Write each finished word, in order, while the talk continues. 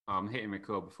I'm hitting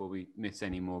record before we miss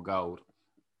any more gold.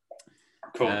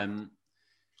 Cool.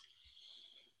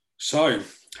 So,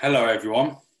 hello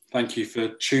everyone. Thank you for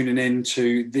tuning in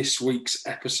to this week's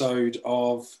episode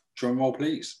of Drumroll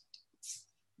Please.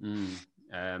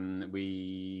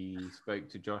 We spoke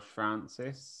to Josh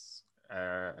Francis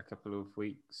a couple of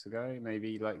weeks ago,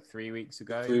 maybe like 3 weeks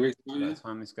ago. 3 weeks ago, by the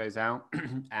time this goes out.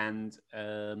 And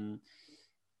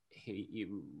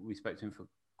we spoke to him for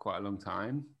quite a long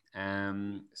time.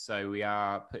 So we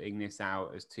are putting this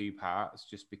out as 2 parts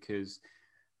just because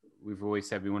we've always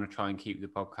said we want to try and keep the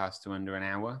podcast to under an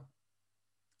hour.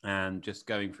 And just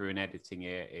going through and editing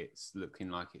it, it's looking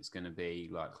like it's going to be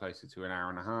like closer to an hour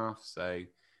and a half. So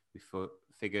we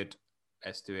figured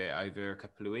let's do it over a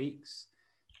couple of weeks.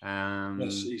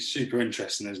 He's super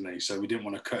interesting, isn't he? So we didn't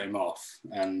want to cut him off.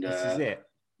 And this is it.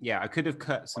 Yeah, I could have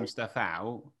cut some stuff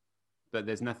out, but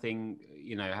there's nothing,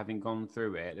 having gone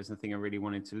through it, there's nothing I really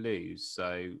wanted to lose.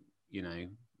 So,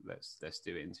 let's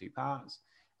do it in 2 parts.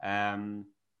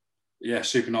 Yeah,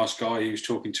 super nice guy. He was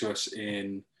talking to us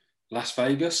in Las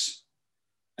Vegas,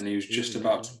 and he was just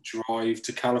about to drive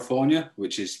to California,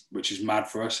 which is mad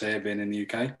for us here being in the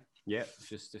UK. Yeah,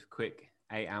 just a quick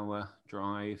 8-hour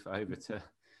drive over to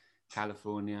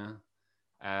California,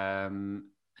 and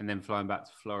then flying back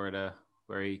to Florida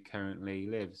where he currently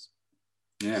lives.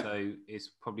 Yeah. So it's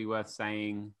probably worth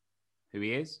saying who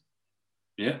he is.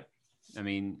 Yeah. I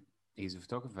mean, he's a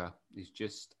photographer. He's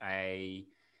just I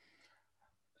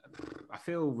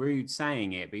feel rude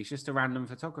saying it, but he's just a random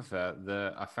photographer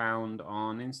that I found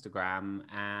on Instagram.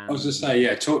 And I was going to say,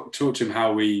 yeah, talk to him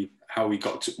how we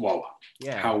got to,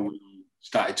 how we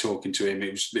started talking to him.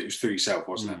 It was through yourself,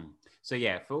 wasn't it? So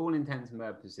yeah, for all intents and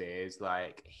purposes,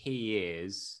 like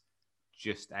he's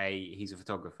a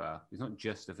photographer. He's not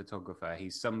just a photographer.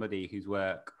 He's somebody whose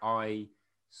work I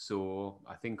saw.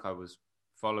 I think I was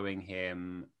following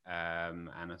him, and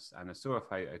I saw a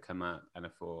photo come up, and I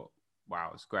thought,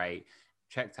 wow, it's great.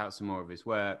 Checked out some more of his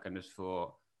work and just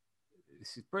thought,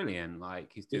 this is brilliant.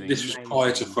 Like he's doing. This was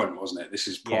prior to Front, wasn't it? This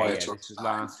is prior to. This was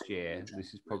last year.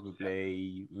 This is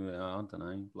probably I don't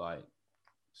know, like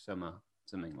summer,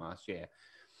 something last year.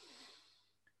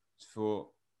 For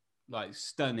like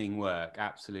stunning work,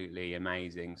 absolutely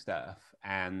amazing stuff.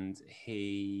 And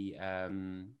he, I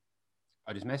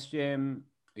just messaged him.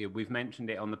 We've mentioned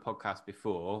it on the podcast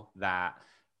before that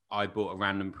I bought a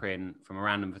random print from a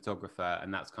random photographer,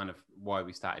 and that's kind of why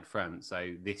we started Front.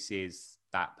 So this is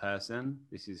that person.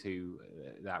 This is who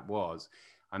that was.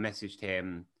 I messaged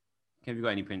him, have you got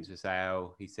any prints for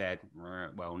sale? He said,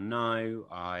 well, no,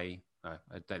 I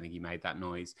don't think he made that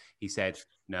noise. He said,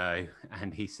 no.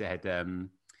 And he said,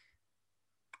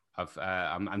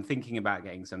 I'm thinking about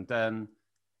getting some done,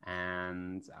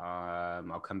 and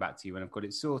I'll come back to you when I've got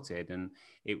it sorted. And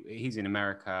he's in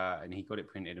America, and he got it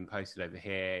printed and posted over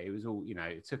here. It was all,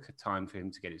 it took a time for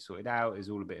him to get it sorted out. It was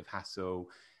all a bit of hassle.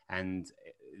 And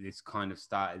this kind of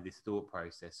started this thought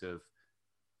process of,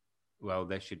 well,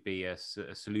 there should be a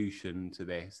solution to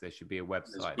this. There should be a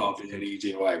website. There's got to be an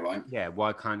easier way, right? Yeah.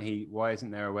 Why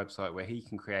isn't there a website where he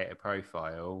can create a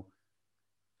profile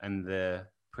and the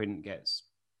print gets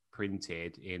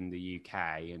printed in the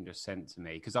UK and just sent to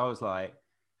me? Because I was like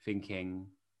thinking,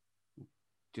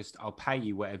 just I'll pay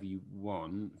you whatever you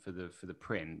want for the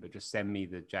print, but just send me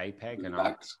the JPEG and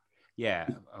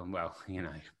well,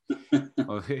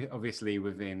 obviously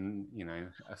within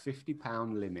a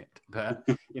 £50 limit, but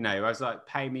I was like,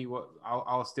 pay me what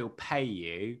I'll still pay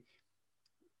you.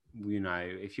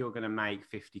 If you're going to make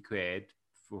 50 quid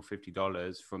or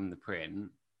 $50 from the print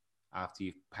after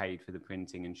you've paid for the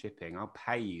printing and shipping, I'll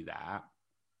pay you that,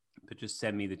 but just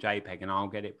send me the JPEG and I'll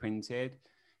get it printed.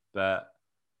 But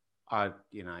I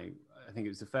think it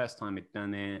was the first time he'd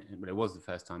done it, but it was the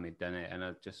first time he'd done it. And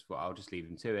I'll just leave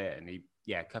him to it. And a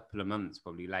couple of months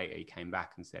probably later, he came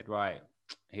back and said, right,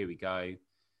 here we go.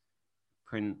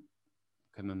 Print,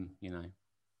 come on, do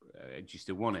you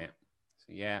still want it?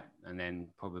 So yeah. And then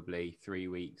probably 3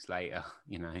 weeks later,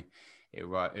 it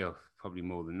arrived, probably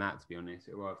more than that, to be honest.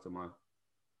 It arrived on my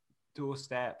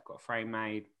doorstep, got a frame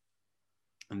made,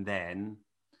 and then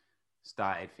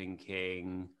started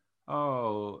thinking,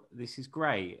 oh, this is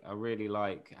great. I really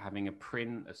like having a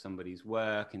print of somebody's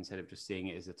work instead of just seeing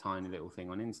it as a tiny little thing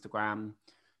on Instagram.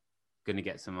 Going to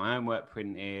get some of my own work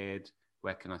printed.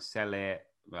 Where can I sell it?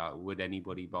 Well, would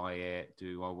anybody buy it?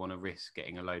 Do I want to risk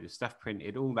getting a load of stuff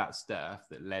printed? All that stuff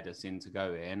that led us into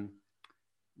going,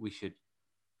 we should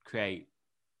create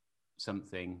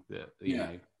something that,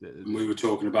 that we were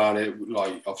talking about it.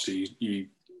 Like, obviously, you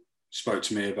spoke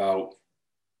to me about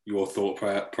your thought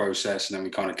process, and then we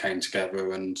kind of came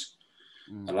together, and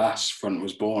alas, Front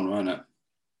was born, wasn't it?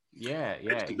 Yeah, It's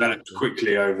yeah, developed exactly.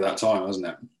 quickly over that time, hasn't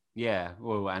it? Yeah,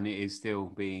 well, and it is still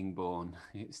being born.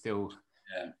 It's still,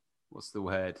 Yeah. what's the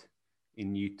word?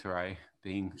 In utero,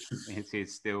 being, it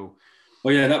is still.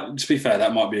 Well, yeah, to be fair,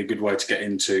 that might be a good way to get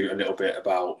into a little bit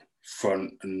about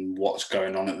Front and what's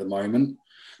going on at the moment.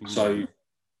 So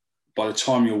by the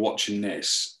time you're watching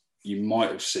this, you might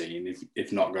have seen,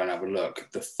 if not, go and have a look,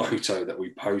 the photo that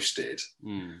we posted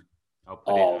I'll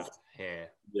put it of, up here.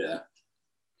 yeah,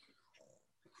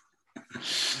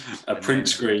 a And print then,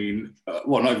 screen,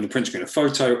 well, not even a print screen, a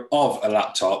photo of a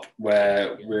laptop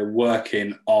where we're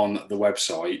working on the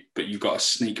website, but you got a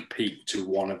sneak peek to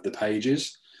one of the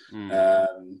pages.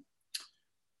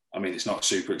 I mean, it's not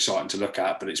super exciting to look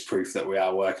at, but it's proof that we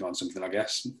are working on something, I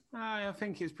guess. I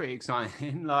think it's pretty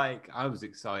exciting. Like, I was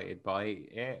excited by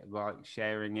it, like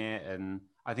sharing it, and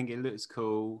I think it looks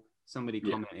cool. Somebody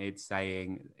commented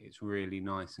saying it's really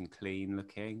nice and clean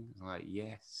looking. Like,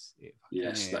 yes,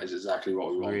 yes, that is exactly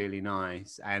what we want. Really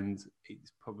nice, and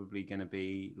it's probably going to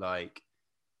be like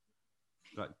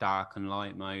dark and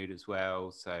light mode as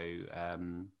well. So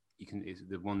you can, is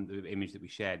the image that we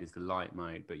shared is the light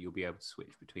mode, but you'll be able to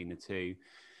switch between the two.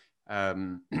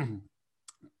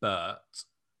 But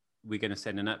we're going to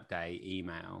send an update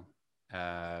email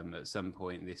at some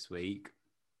point this week.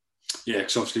 Yeah,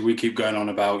 because obviously we keep going on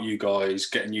about you guys,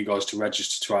 getting you guys to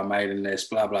register to our mailing list,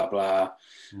 blah, blah, blah.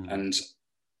 And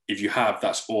if you have,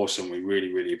 that's awesome. We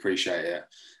really, really appreciate it.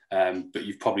 But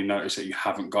you've probably noticed that you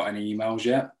haven't got any emails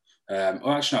yet.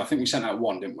 Well, actually, no, I think we sent out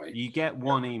one, didn't we? You get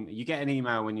one email. You get an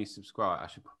email when you subscribe. I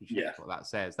should probably check what that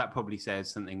says. That probably says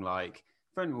something like,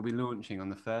 Front will be launching on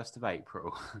the 1st of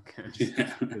April.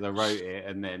 Because I wrote it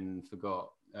and then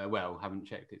forgot. Haven't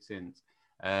checked it since.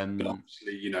 But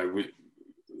obviously, you know,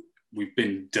 we've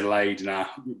been delayed now.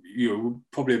 You're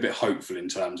probably a bit hopeful in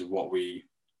terms of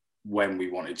when we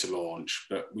wanted to launch,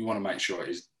 but we want to make sure it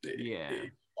is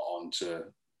on to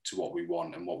what we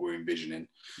want and what we're envisioning.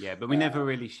 Yeah, but we never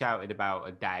really shouted about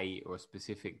a date or a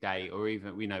specific date, or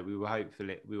even, you know, we were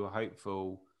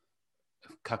hopeful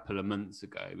a couple of months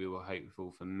ago. We were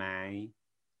hopeful for May,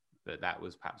 but that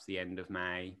was perhaps the end of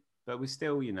May. But we're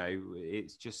still, you know,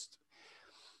 it's just,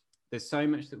 there's so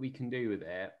much that we can do with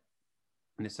it.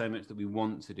 And there's so much that we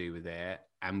want to do with it,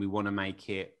 and we want to make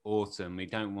it awesome. We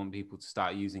don't want people to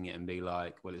start using it and be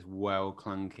like, well, it's well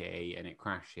clunky and it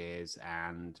crashes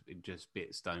and it just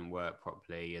bits don't work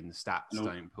properly and the stats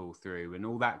don't pull through and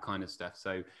all that kind of stuff.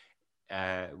 So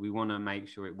we want to make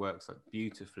sure it works like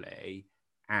beautifully,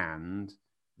 and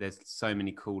there's so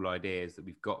many cool ideas that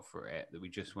we've got for it that we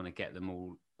just want to get them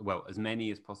all, well, as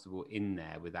many as possible in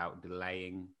there without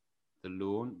delaying the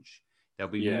launch.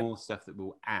 There'll be more stuff that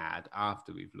we'll add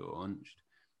after we've launched,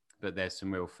 but there's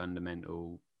some real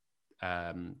fundamental,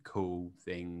 cool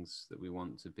things that we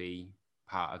want to be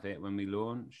part of it when we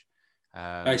launch.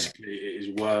 Basically, it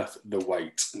is worth the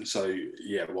wait. So,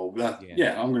 I'm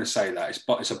going to say that.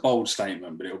 It's a bold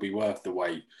statement, but it'll be worth the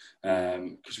wait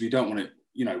because we don't want it,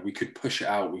 you know, we could push it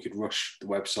out. We could rush the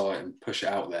website and push it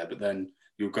out there, but then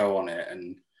you'll go on it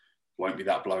and won't be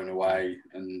that blown away.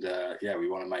 And we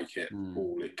want to make it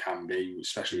all it can be,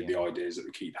 especially with the ideas that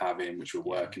we keep having, which we're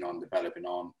working on, developing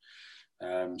on.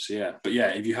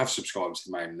 If you have subscribed to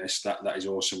the mailing list, that is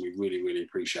awesome. We really, really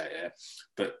appreciate it.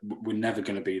 But we're never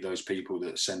going to be those people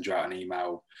that send you out an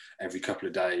email every couple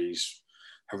of days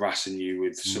harassing you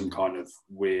with some kind of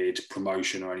weird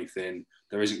promotion or anything.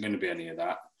 There isn't going to be any of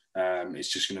that.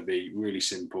 It's just going to be really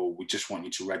simple. We just want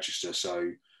you to register so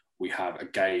we have a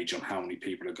gauge on how many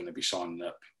people are going to be signing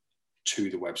up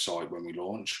to the website when we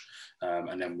launch,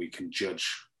 and then we can judge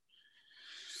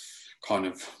kind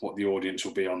of what the audience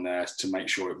will be on there to make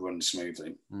sure it runs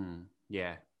smoothly.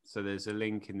 Yeah, so there's a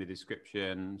link in the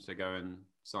description, so go and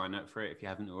sign up for it if you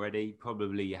haven't already.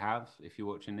 Probably you have if you're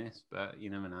watching this, but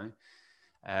you never know.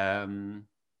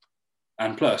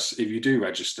 And plus, if you do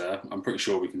register, I'm pretty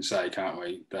sure we can say, can't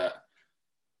we, that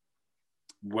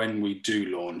when we do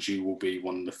launch, you will be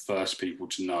one of the first people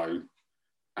to know,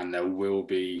 and there will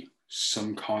be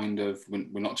some kind of,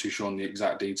 we're not too sure on the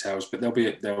exact details, but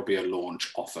there'll be a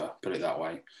launch offer, put it that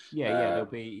way. There'll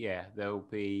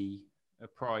be a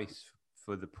price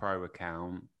for the pro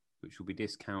account, which will be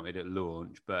discounted at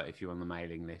launch, but if you're on the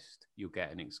mailing list, you'll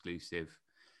get an exclusive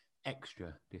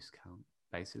extra discount,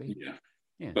 basically.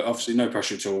 Yeah. But obviously, no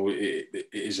pressure at all. It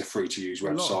is a free-to-use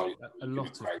website. A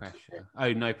lot of pressure.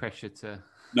 Oh, no pressure to...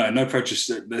 No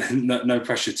pressure. No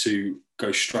pressure to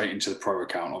go straight into the pro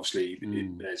account. Obviously,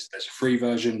 there's a free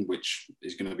version, which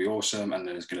is going to be awesome, and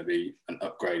then there's going to be an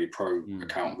upgraded pro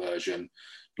account version,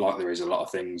 like there is a lot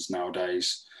of things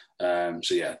nowadays.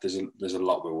 There's a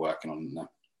lot we're working on now.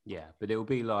 Yeah, but it'll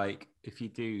be like, if you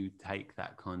do take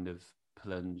that kind of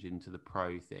plunge into the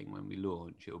pro thing when we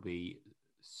launch, it'll be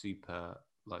super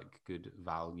like good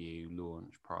value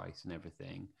launch price and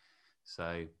everything.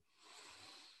 So,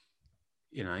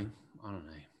 you know, I don't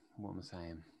know what am I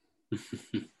saying.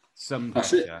 Some That's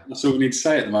pressure. it. That's all we need to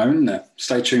say at the moment, isn't it?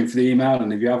 Stay tuned for the email,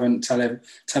 and if you haven't,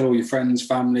 tell all your friends,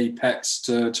 family, pets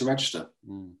to register.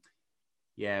 Mm.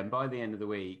 Yeah, and by the end of the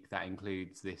week, that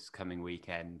includes this coming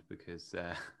weekend, because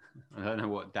I don't know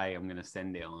what day I'm going to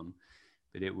send it on,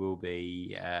 but it will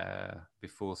be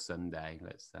before Sunday,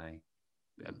 let's say.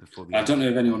 Before the I don't know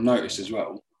if anyone noticed as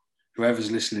well, whoever's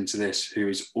listening to this who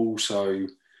is also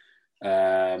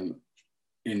in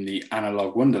the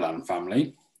Analog Wonderland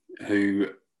family, who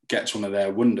gets one of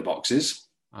their Wonder Boxes.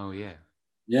 Oh, yeah.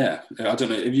 Yeah. I don't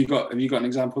know. Have you got an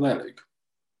example there, Luke?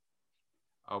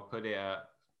 I'll put it up.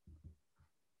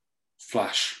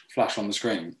 Flash on the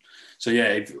screen. So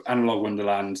yeah, Analog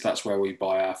Wonderland, that's where we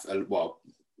buy our,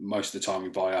 most of the time we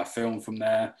buy our film from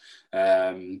there.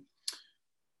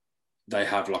 They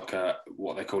have like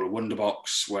what they call a Wonder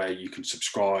Box, where you can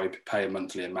subscribe, pay a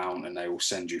monthly amount, and they will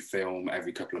send you film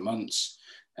every couple of months.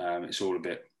 It's all a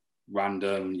bit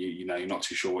random. You know, you're not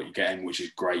too sure what you're getting, which is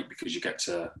great because you get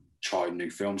to try new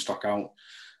film stock out.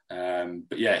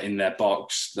 But yeah, in their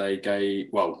box,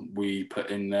 we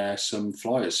put in there some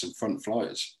flyers, some front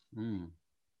flyers,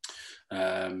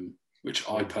 which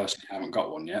I personally haven't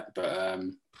got one yet, but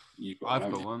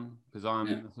I've got one because I'm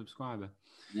a subscriber.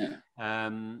 Yeah.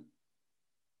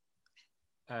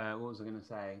 What was I going to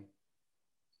say?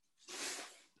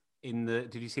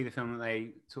 Did you see the film that they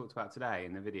talked about today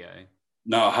in the video?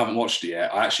 No, I haven't watched it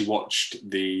yet. I actually watched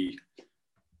the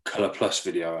Colour Plus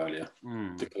video earlier,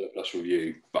 the Colour Plus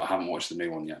review, but I haven't watched the new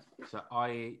one yet. So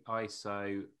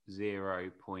ISO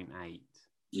 0.8.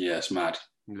 Yeah, it's mad.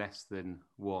 Less than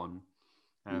 1.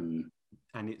 And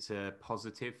it's a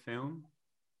positive film.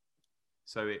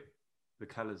 So the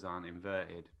colours aren't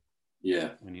inverted.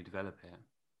 Yeah. When you develop it.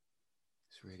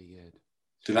 It's really good.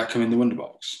 Did that come in the Wonder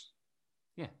Box?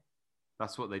 Yeah.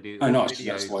 That's what they do. Oh, nice.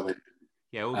 That's why they...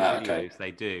 Yeah, all the videos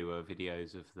they do are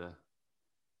videos of the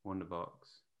Wonder Box.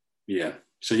 Yeah.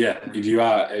 So yeah, if you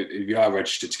are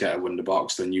registered to get a Wonder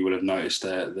Box, then you will have noticed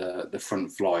the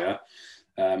front flyer.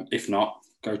 If not,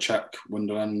 go check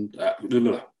Wonderland.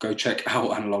 Go check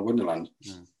out Analog Wonderland.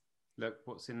 Look,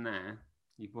 what's in there?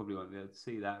 You probably won't be able to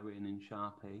see that written in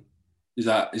Sharpie. Is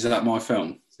that my film?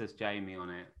 It says Jamie on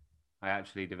it. I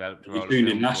actually developed a roll of film.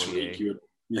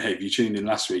 If you tuned in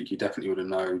last week, you definitely would have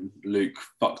known Luke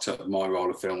fucked up my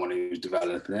roll of film when he was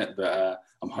developing it. But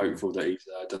I'm hopeful that he's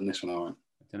done this one all right.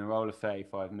 I've done a roll of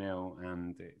 35mm,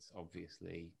 and it's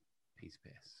obviously a piece of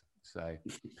piss. So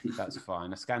that's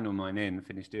fine. I scanned all mine in,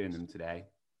 finished doing them today.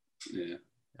 Yeah.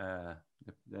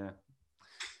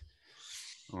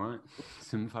 All right.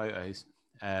 Some photos.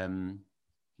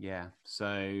 Yeah.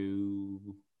 So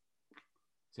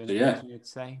is there anything you'd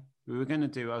say? I was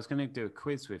going to do a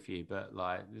quiz with you, but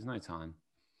like, there's no time.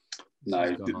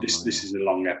 This is a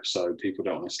long episode. People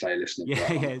don't want to stay listening.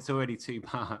 Yeah, it's already 2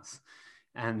 parts,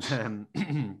 and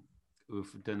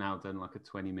we've now done like a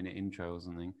 20-minute intro or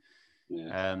something.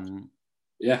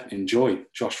 Yeah. Enjoy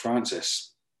Josh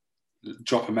Francis.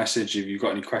 Drop a message if you've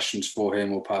got any questions for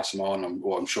him, or pass them on.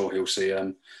 I'm sure he'll see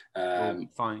them. Find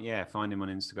him on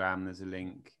Instagram. There's a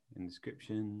link in the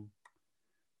description.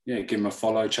 Yeah, give him a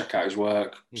follow. Check out his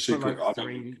work. He's got like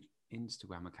 3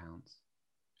 Instagram accounts.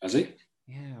 Has he?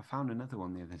 Yeah, I found another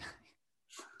one the other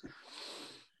day.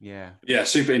 Yeah,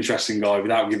 super interesting guy.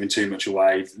 Without giving too much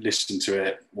away, listen to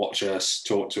it, watch us,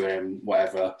 talk to him,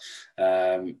 whatever,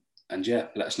 and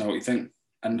let us know what you think.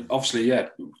 And obviously,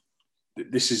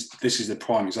 this is the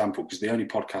prime example, because the only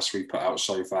podcasts we put out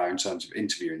so far in terms of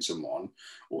interviewing someone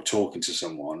or talking to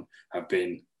someone have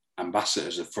been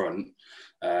ambassadors of Front.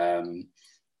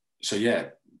 So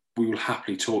we will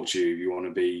happily talk to you if you want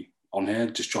to be on here.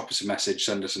 Just drop us a message,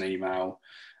 send us an email,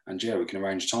 and we can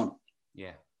arrange a time.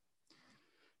 Yeah.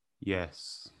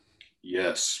 Yes.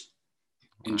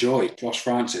 Enjoy. Josh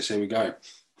Francis, here we go.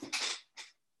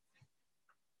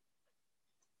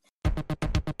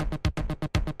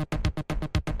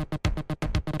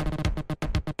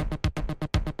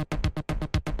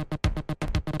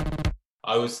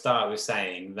 I would start with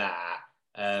saying that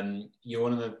you're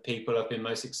one of the people I've been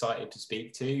most excited to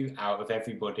speak to out of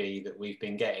everybody that we've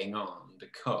been getting on,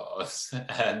 because,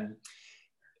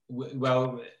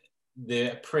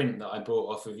 the print that I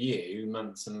bought off of you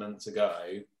months and months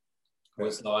ago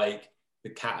was like the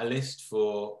catalyst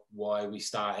for why we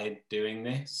started doing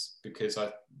this, because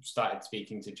I started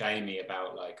speaking to Jamie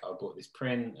about like, I bought this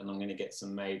print and I'm going to get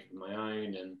some made of my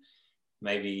own, and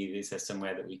maybe is there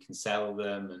somewhere that we can sell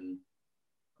them, and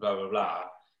blah, blah, blah.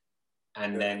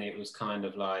 And then it was kind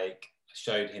of like, I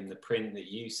showed him the print that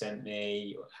you sent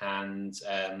me, and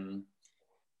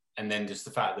then just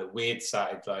the fact that we'd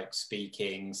started like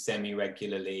speaking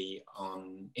semi-regularly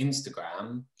on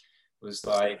Instagram was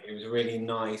like, it was a really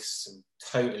nice,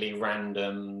 totally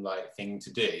random like thing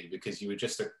to do, because you were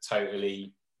just a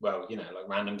totally, well, you know, like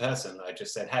random person. I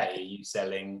just said, hey, are you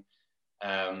selling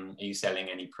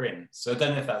any prints? So I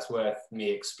don't know if that's worth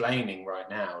me explaining right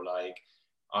now. Like,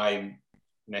 I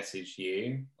messaged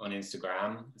you on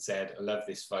Instagram, said, I love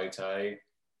this photo,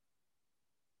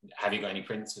 have you got any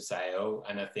prints for sale?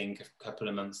 And I think a couple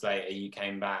of months later you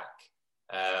came back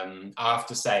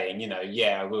after saying, you know,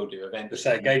 yeah, I will do eventually.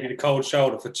 So I gave you the cold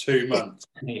shoulder for 2 months.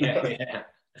 yeah.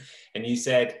 And you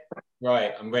said,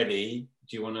 right, I'm ready,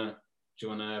 do you want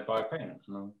to buy a print?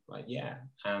 And I'm like, yeah.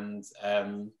 And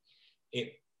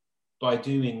by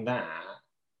doing that,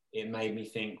 it made me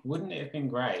think, wouldn't it have been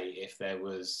great if there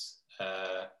was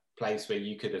a place where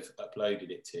you could have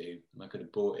uploaded it to, and I could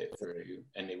have bought it through,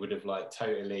 and it would have like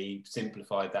totally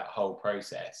simplified that whole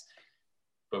process.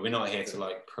 But we're not here to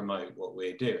like promote what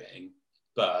we're doing,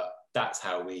 but that's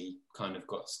how we kind of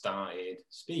got started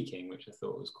speaking, which I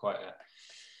thought was quite a,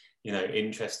 you know,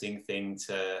 interesting thing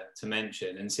to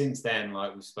mention. And since then,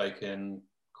 like, we've spoken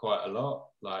quite a lot.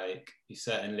 Like, you're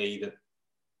certainly the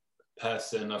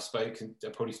person I've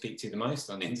probably speak to the most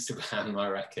on Instagram, I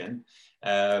reckon,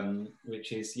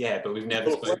 which is, but we've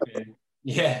never spoken,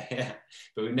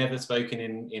 but we've never spoken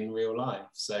in real life,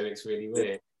 so it's really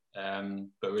weird,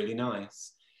 but really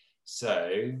nice.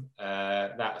 So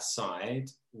that aside,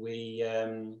 we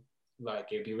like,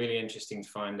 it'd be really interesting to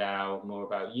find out more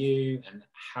about you and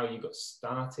how you got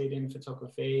started in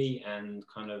photography, and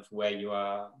kind of where you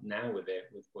are now with it,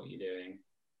 with what you're doing.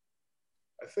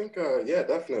 I think, yeah,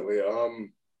 definitely.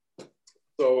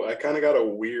 So I kind of got a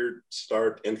weird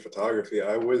start in photography.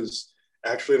 I was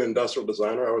actually an industrial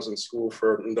designer. I was in school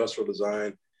for industrial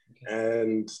design,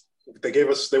 and they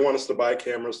want us to buy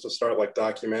cameras to start like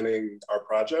documenting our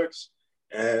projects.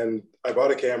 And I bought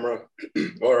a camera,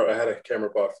 or I had a camera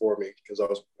bought for me because I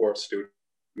was a poor student.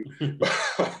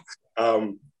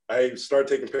 I started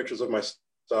taking pictures of my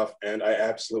stuff, and I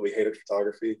absolutely hated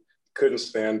photography. Couldn't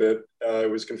stand it. It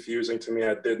was confusing to me.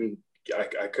 I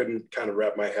couldn't kind of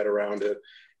wrap my head around it.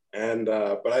 And,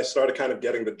 but I started kind of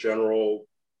getting the general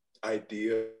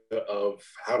idea of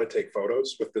how to take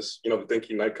photos with this, you know, the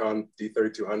dinky Nikon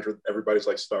D3200, everybody's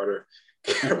like starter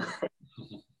camera.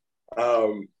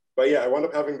 But yeah, I wound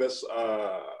up having this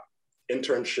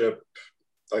internship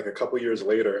like a couple years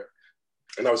later,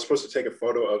 and I was supposed to take a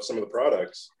photo of some of the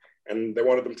products, and they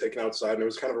wanted them taken outside, and it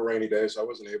was kind of a rainy day, so I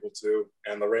wasn't able to,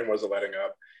 and the rain wasn't letting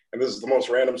up. And this is the most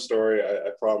random story, I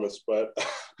promise, but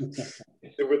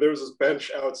there was this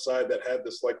bench outside that had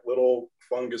this like little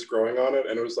fungus growing on it,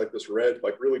 and it was like this red,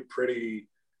 like really pretty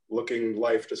looking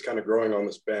life just kind of growing on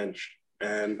this bench.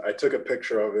 And I took a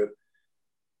picture of it,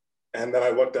 and then I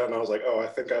looked at it and I was like, oh, I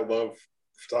think I love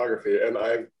photography. And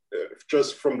I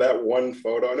just from that one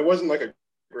photo, and it wasn't like a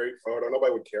great photo,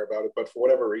 nobody would care about it, but for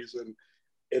whatever reason,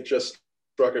 it just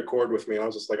struck a chord with me. And I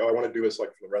was just like, oh, I want to do this like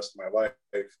for the rest of my life.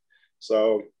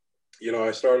 So, you know,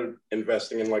 I started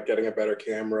investing in like getting a better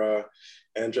camera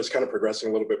and just kind of progressing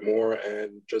a little bit more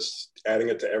and just adding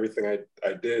it to everything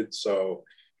I did. So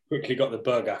quickly got the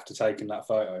bug after taking that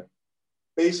photo.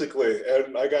 Basically,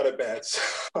 and I got it bad.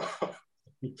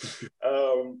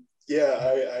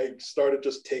 I started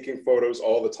just taking photos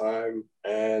all the time,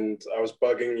 and I was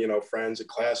bugging, you know, friends and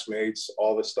classmates,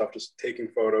 all this stuff, just taking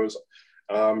photos.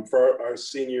 For our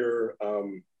senior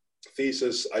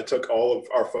thesis, I took all of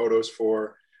our photos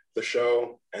for the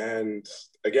show, and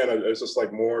again, it was just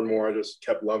like more and more, I just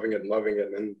kept loving it.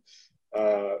 And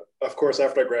of course,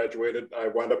 after I graduated, I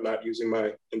wound up not using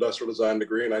my industrial design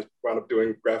degree, and I wound up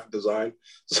doing graphic design.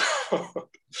 So,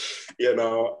 you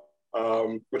know,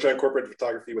 which I incorporated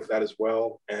photography with that as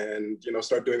well, and, you know,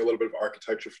 start doing a little bit of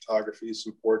architecture photography,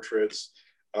 some portraits.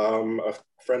 A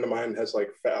friend of mine has like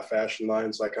a fashion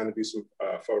line, so I kind of do some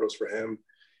photos for him.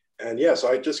 And yeah, so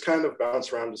I just kind of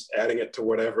bounce around, just adding it to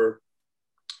whatever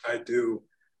I do.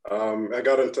 I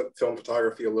got into film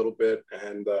photography a little bit,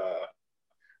 and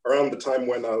around the time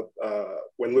when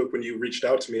Luke, when you reached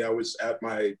out to me, I was at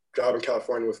my job in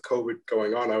California with COVID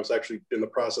going on. I was actually in the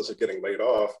process of getting laid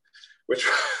off, which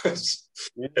was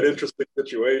an interesting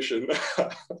situation.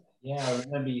 Yeah, I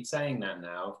remember you saying that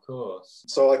now, of course.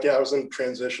 So like, yeah, I was in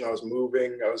transition. I was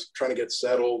moving. I was trying to get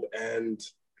settled. And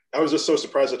I was just so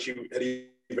surprised that you had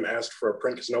even asked for a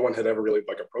print because no one had ever really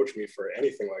like approached me for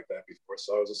anything like that before.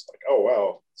 So I was just like, oh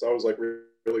wow. So I was like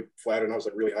really flattered, and I was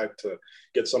like really hyped to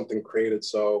get something created.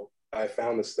 So I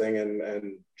found this thing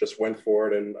and just went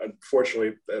for it. And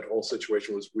unfortunately, that whole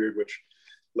situation was weird, which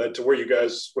led to what you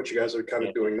guys are kind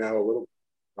of doing now a little.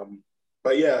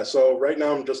 But yeah, so right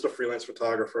now I'm just a freelance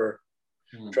photographer,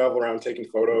 travel around taking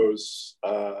photos.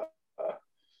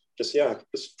 Just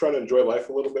trying to enjoy life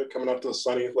a little bit, coming up to the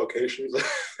sunny locations.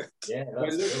 Yeah,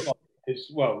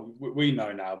 well, we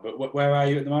know now, but where are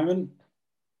you at the moment?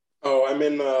 Oh, I'm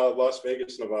in Las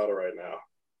Vegas, Nevada right now.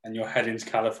 And you're heading to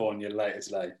California later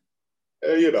today.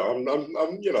 You know,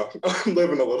 I'm you know, I'm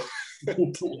living a little.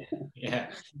 Yeah,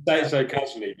 say it so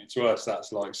casually, but to us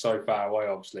that's like so far away,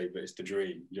 obviously, but it's the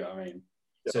dream. Do you know what I mean?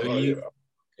 So are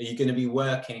you going to be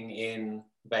working in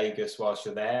Vegas whilst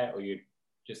you're there, or are you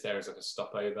just there as like a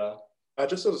stopover?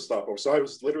 Just as a stopover. So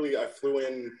I flew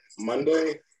in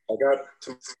Monday. I got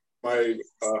to my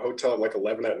hotel at like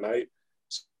 11 at night.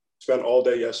 Spent all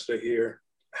day yesterday here.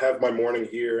 Have my morning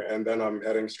here, and then I'm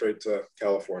heading straight to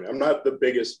California. I'm not the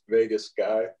biggest Vegas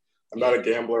guy. I'm not a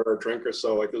gambler or a drinker,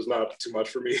 so like there's not too much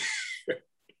for me.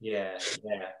 Yeah.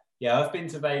 I've been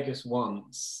to Vegas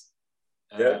once.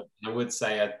 I would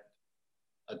say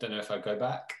I don't know if I'd go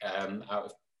back. Out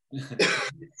of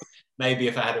maybe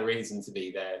if I had a reason to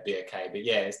be there, it'd be okay. But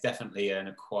yeah, it's definitely an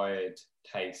acquired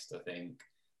taste, I think.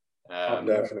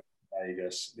 Definitely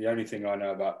Vegas. The only thing I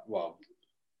know about, well,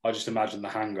 I just imagine The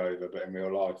Hangover, but in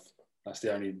real life. That's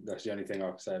the only thing I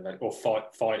can say about it. Or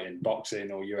fighting, boxing,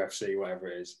 or UFC,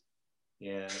 whatever it is.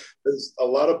 Yeah, there's a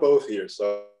lot of both here,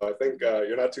 so I think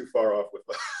you're not too far off with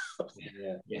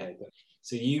that. Yeah.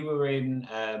 So you were in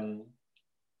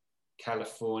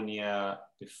California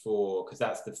before, because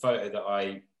that's the photo that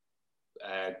I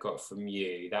got from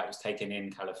you. That was taken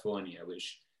in California,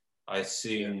 which I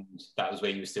assumed that was where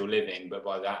you were still living. But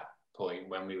by that point,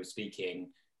 when we were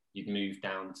speaking, you'd moved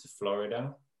down to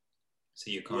Florida. So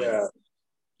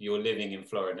you're living in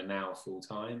Florida now full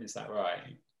time. Is that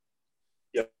right?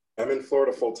 Yeah, I'm in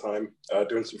Florida full time,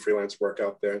 doing some freelance work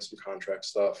out there and some contract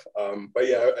stuff. But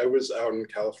yeah, I was out in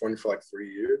California for like 3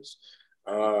 years.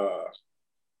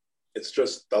 It's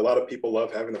just a lot of people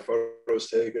love having the photos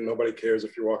taken. Nobody cares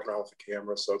if you're walking around with a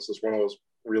camera. So it's just one of those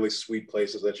really sweet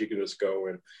places that you can just go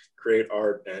and create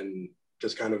art and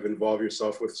just kind of involve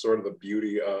yourself with sort of the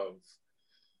beauty of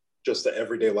just the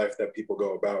everyday life that people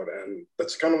go about. And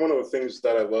that's kind of one of the things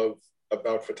that I love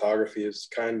about photography is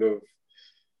kind of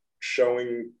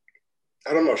showing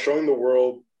the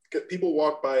world. People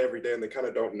walk by every day and they kind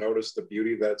of don't notice the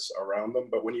beauty that's around them.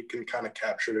 But when you can kind of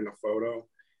capture it in a photo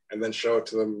and then show it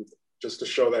to them, just to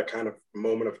show that kind of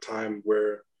moment of time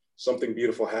where something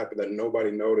beautiful happened that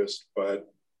nobody noticed,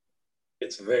 but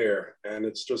it's there and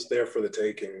it's just there for the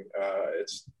taking.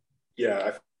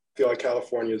 I feel like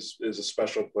California is a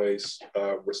special place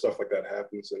where stuff like that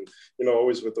happens. And, you know,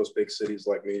 always with those big cities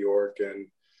like New York and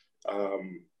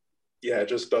it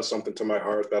just does something to my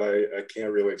heart that I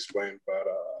can't really explain. But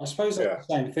I suppose that's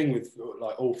the same thing with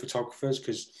like all photographers,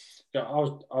 because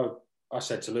I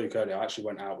said to Luke earlier, I actually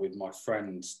went out with my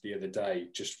friends the other day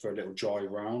just for a little drive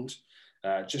round,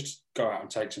 just go out and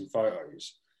take some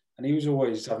photos. And he was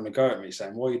always having a go at me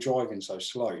saying, why are you driving so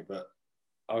slow? But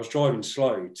I was driving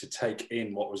slow to take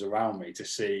in what was around me, to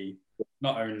see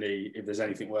not only if there's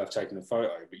anything worth taking a photo,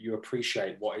 but you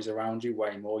appreciate what is around you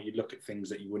way more. You look at things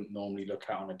that you wouldn't normally look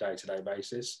at on a day-to-day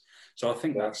basis. So I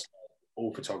think that's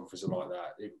all photographers are like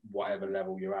that. Whatever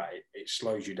level you're at, it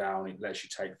slows you down. It lets you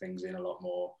take things in a lot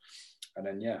more. And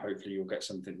then, hopefully you'll get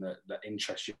something that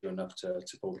interests you enough to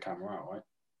pull the camera out, right?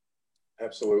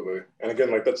 Absolutely. And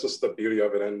again, like that's just the beauty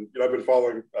of it. And, you know, I've been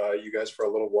following you guys for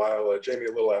a little while, Jamie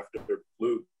a little after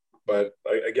Luke, but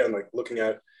again, like looking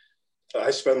at,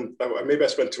 I spend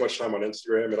too much time on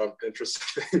Instagram and on Pinterest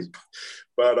things,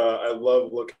 but I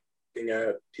love looking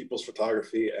at people's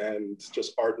photography and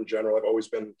just art in general. I've always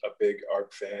been a big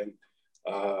art fan.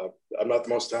 I'm not the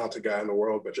most talented guy in the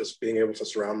world, but just being able to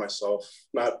surround myself,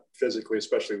 not physically,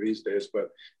 especially these days, but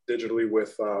digitally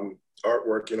with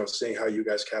artwork, you know, seeing how you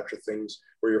guys capture things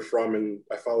where you're from. And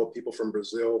I follow people from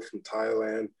Brazil, from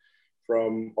Thailand,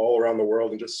 from all around the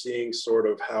world, and just seeing sort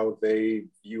of how they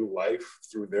view life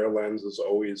through their lens is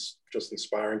always just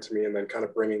inspiring to me. And then kind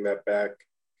of bringing that back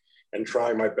and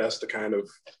trying my best to kind of,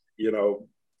 you know,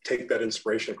 take that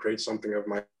inspiration and create something of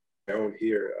my own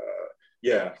here.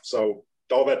 So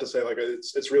all that to say, like,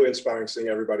 it's really inspiring seeing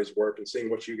everybody's work and seeing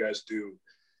what you guys do,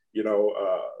 you know,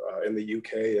 in the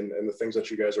UK and the things that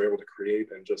you guys are able to create.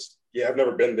 And just, I've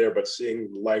never been there, but seeing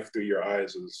life through your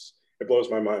eyes it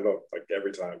blows my mind up like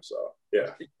every time. So,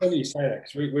 yeah. It's funny you say that,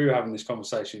 because we were having this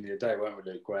conversation the other day, weren't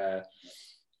we, Luke, where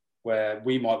where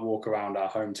we might walk around our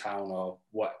hometown or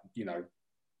what, you know,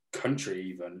 country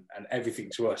even, and everything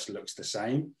to us looks the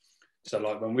same. So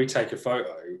like when we take a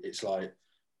photo, it's like,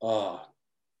 oh,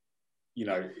 you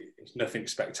know, it's nothing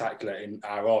spectacular in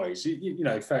our eyes. You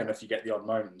know, fair enough, you get the odd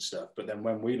moment and stuff, but then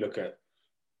when we look at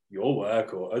your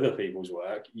work or other people's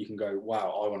work, you can go,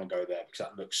 wow, I want to go there because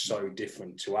that looks so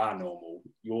different to our normal.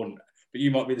 But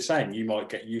you might be the same. You might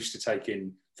get used to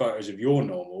taking photos of your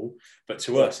normal, but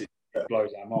to us, it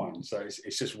blows our mind. So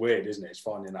it's just weird, isn't it? It's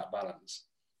finding that balance.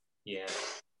 Yeah.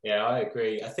 Yeah, I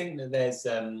agree. I think that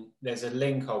there's a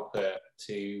link I'll put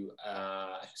to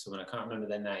someone, I can't remember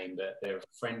their name, but they're a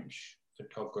French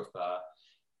photographer,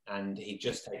 and he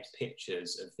just takes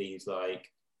pictures of these like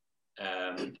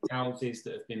houses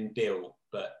that have been built,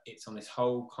 but it's on this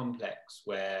whole complex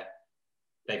where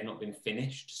they've not been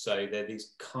finished. So they're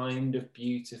these kind of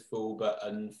beautiful but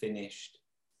unfinished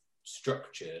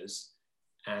structures,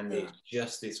 and it's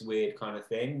just this weird kind of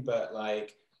thing. But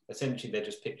like, essentially, they're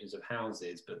just pictures of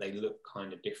houses, but they look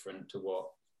kind of different to what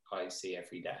I see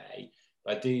every day.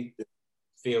 But I do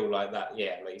feel like that,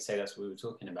 yeah, like you say, that's what we were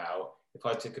talking about. If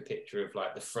I took a picture of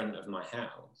like the front of my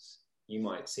house, you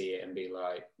might see it and be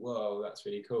like, whoa, that's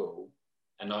really cool.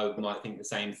 And I might think the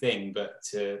same thing, but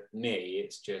to me,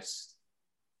 it's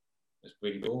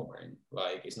really boring.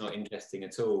 Like, it's not interesting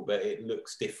at all, but it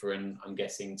looks different, I'm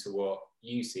guessing, to what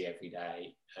you see every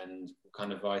day, and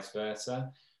kind of vice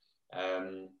versa.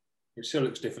 It still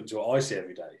looks different to what I see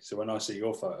every day. So when I see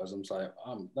your photos, I'm like,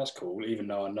 that's cool, even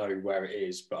though I know where it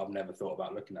is, but I've never thought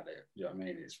about looking at it. You know what I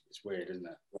mean? It's weird, isn't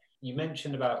it? You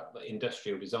mentioned about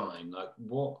industrial design. Like,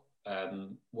 what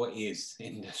is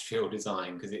industrial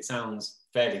design? Because it sounds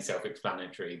fairly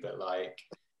self-explanatory, but like,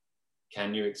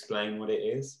 can you explain what it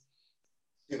is?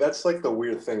 See, that's like the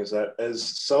weird thing, is that as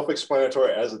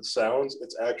self-explanatory as it sounds,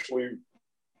 it's actually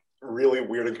really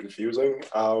weird and confusing.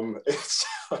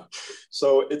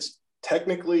 So it's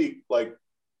technically like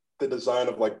the design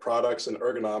of like products and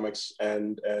ergonomics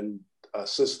and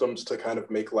systems to kind of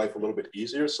make life a little bit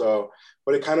easier. So,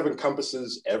 but it kind of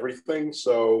encompasses everything.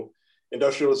 So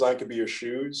industrial design can be your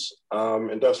shoes.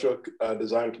 Industrial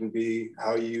design can be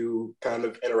how you kind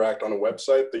of interact on a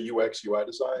website, the UX, UI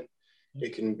design.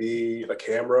 It can be a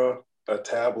camera, a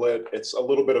tablet. It's a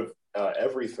little bit of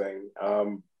everything.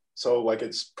 So like,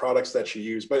 it's products that you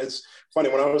use. But it's funny,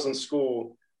 when I was in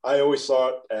school, I always saw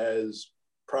it as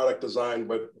product design.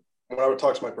 But when I would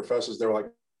talk to my professors, they were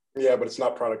like, yeah, but it's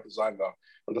not product design though.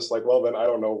 I'm just like, well, then I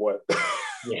don't know what.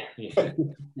 Yeah. I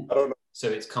don't know. So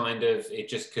it's kind of, it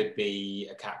just could be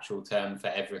a catch-all term for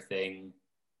everything.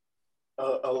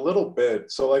 A little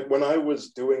bit. So like, when I was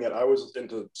doing it, I was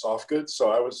into soft goods. So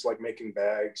I was like making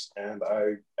bags, and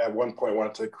I at one point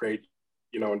wanted to create,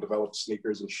 you know, and develop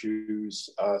sneakers and shoes.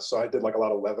 So I did like a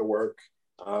lot of leather work.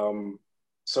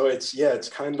 So it's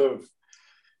kind of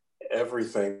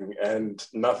everything and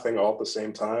nothing all at the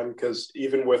same time. Because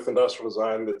even with industrial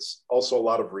design, it's also a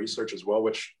lot of research as well,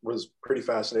 which was pretty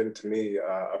fascinating to me.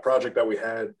 A project that we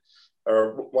had,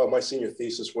 my senior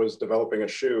thesis was developing a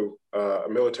shoe, a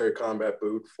military combat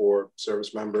boot for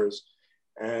service members.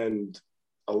 And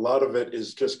a lot of it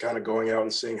is just kind of going out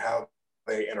and seeing how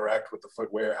they interact with the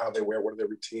footwear, how they wear, what are their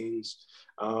routines,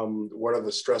 what are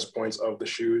the stress points of the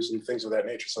shoes, and things of that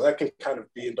nature. So that can kind of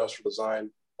be industrial design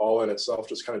all in itself,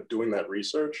 just kind of doing that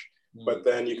research. But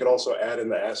then you could also add in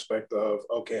the aspect of,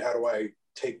 okay, how do I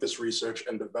take this research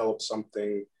and develop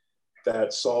something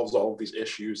that solves all of these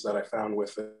issues that I found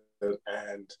with it,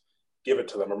 and give it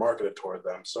to them or market it toward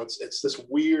them. So it's this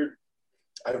weird,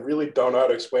 I really don't know how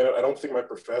to explain it. I don't think my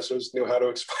professors knew how to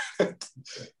explain it.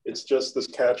 It's just this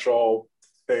catch-all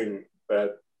thing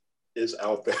that is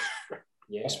out there.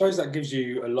 Yeah. I suppose that gives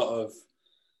you a lot of,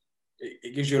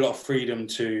 it gives you a lot of freedom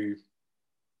to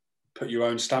put your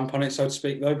own stamp on it, so to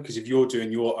speak, though, because if you're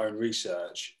doing your own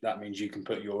research, that means you can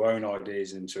put your own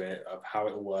ideas into it of how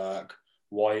it'll work,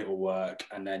 why it'll work,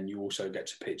 and then you also get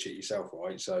to pitch it yourself,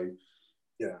 right? So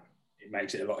yeah, it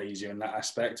makes it a lot easier in that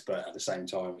aspect, but at the same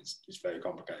time, it's very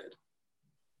complicated.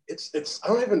 It's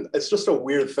just a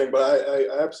weird thing, but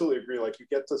I absolutely agree. Like, you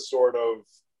get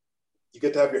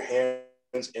to have your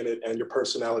hands in it and your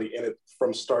personality in it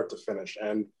from start to finish.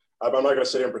 And I'm not going to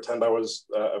sit here and pretend I was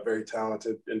a very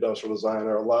talented industrial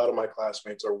designer. A lot of my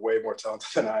classmates are way more talented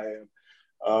than I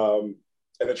am.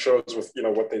 And it shows with, you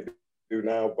know, what they do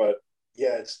now. But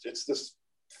yeah, it's this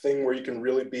thing where you can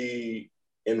really be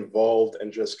involved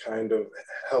and just kind of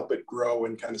help it grow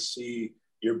and kind of see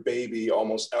your baby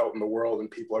almost out in the world,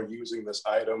 and people are using this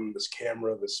item, this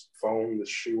camera, this phone, this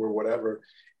shoe, or whatever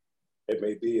it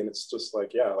may be. And it's just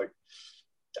like, yeah, like,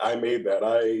 I made that.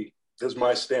 I because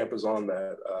my stamp is on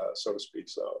that, so to speak.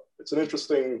 So it's an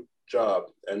interesting job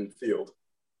and field.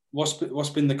 What's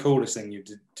been the coolest thing you've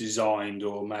designed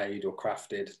or made or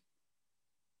crafted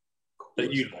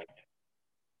that you like?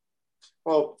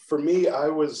 Well, for me, I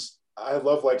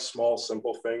love like small,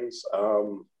 simple things.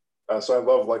 So I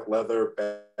love like leather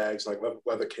bags, like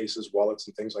leather cases, wallets,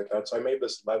 and things like that. So I made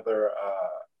this leather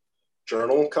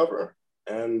journal cover,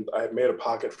 and I made a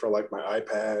pocket for like my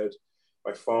iPad,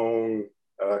 my phone,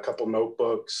 a couple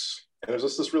notebooks, and it was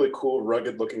just this really cool,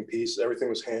 rugged-looking piece. Everything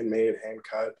was handmade, hand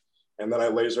cut, and then I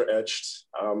laser etched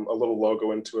a little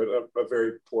logo into it, a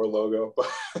very poor logo,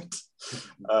 but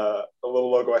a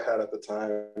little logo I had at the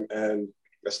time, and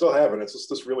I still have it. It's just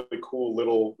this really cool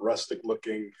little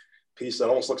rustic-looking piece that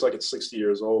almost looks like it's 60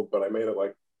 years old, but I made it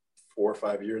like 4 or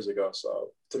 5 years ago. So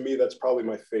to me, that's probably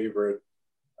my favorite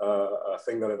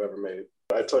thing that I've ever made.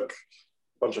 I took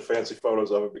a bunch of fancy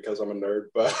photos of it because I'm a nerd,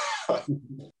 but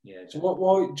yeah. So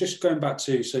what just going back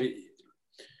to, so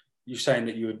you're saying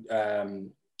that you were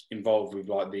involved with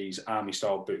like these army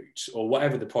style boots or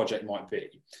whatever the project might be.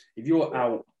 If you're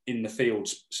out in the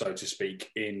fields, so to speak,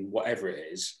 in whatever it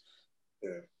is,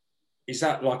 yeah. Is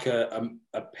that like a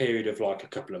period of like a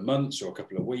couple of months or a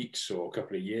couple of weeks or a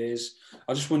couple of years?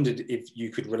 I just wondered if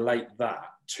you could relate that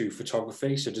to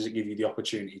photography. So does it give you the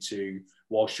opportunity to,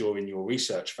 whilst you're in your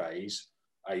research phase,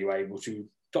 are you able to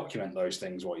document those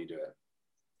things while you do it?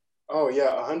 Oh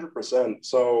yeah, 100%.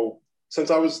 So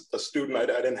since I was a student, I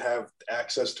didn't have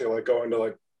access to like going to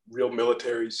like real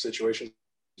military situations,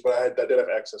 but I did have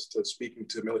access to speaking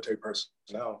to military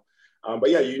personnel.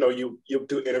 But yeah, you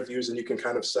do interviews and you can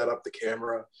kind of set up the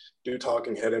camera, do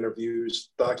talking head interviews,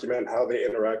 document how they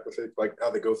interact with it, like how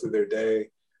they go through their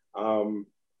day. And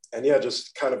yeah,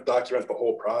 just kind of document the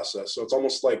whole process. So it's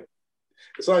almost like,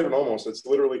 it's not even almost, it's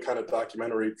literally kind of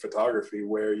documentary photography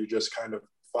where you just kind of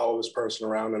follow this person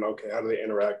around and okay, how do they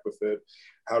interact with it?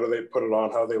 How do they put it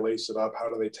on? How do they lace it up? How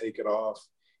do they take it off?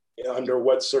 Under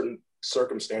what certain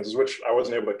circumstances, which I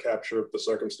wasn't able to capture the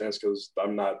circumstance because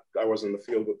I wasn't in the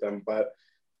field with them, but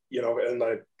and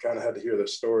I kind of had to hear their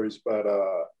stories. But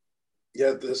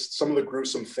yeah, some of the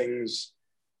gruesome things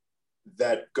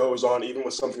that goes on, even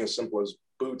with something as simple as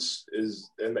boots, is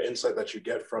and the insight that you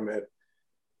get from it.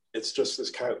 It's just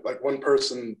this kind of like one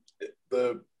person,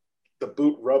 the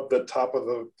boot rubbed the top of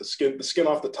the skin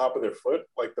off the top of their foot,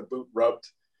 like the boot rubbed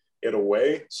it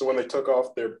away. So when they took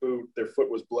off their boot, their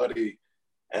foot was bloody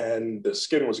and the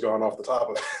skin was gone off the top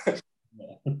of it.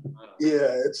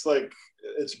 Yeah,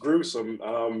 it's gruesome.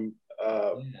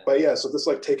 But yeah, so just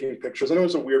like taking pictures, and it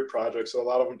was a weird project, so a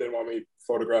lot of them didn't want me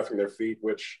photographing their feet,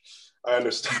 which I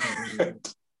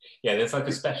understand. Yeah, there's like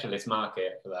a specialist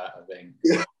market for that, I think.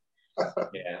 Yeah,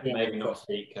 yeah, maybe not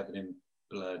feet covered in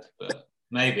blood, but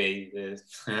maybe there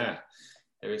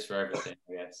is for everything,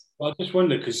 I guess. Well, I just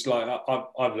wonder because like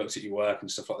I've looked at your work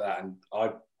and stuff like that, and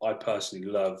I personally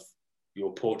love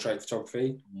your portrait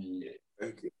photography.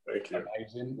 Thank you.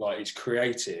 Amazing. Like it's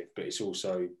creative, but it's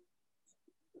also,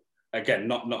 again,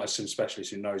 not as some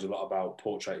specialist who knows a lot about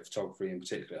portrait photography in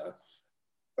particular.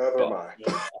 Never mind.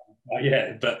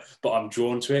 Yeah, but I'm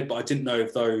drawn to it. But I didn't know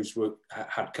if those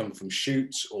had come from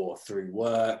shoots or through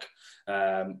work,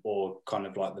 or kind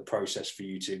of like the process for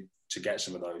you to get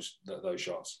some of those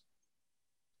shots.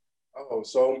 Oh,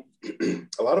 so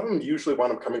a lot of them usually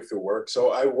wind up coming through work.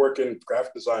 So I work in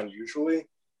graphic design usually,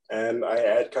 and I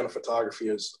add kind of photography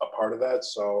as a part of that.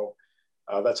 So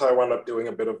that's how I wound up doing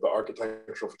a bit of the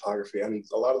architectural photography. And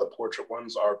a lot of the portrait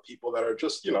ones are people that are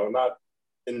just, not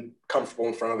comfortable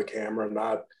in front of the camera,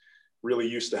 not really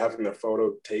used to having their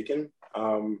photo taken.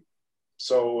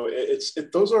 So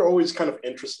those are always kind of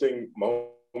interesting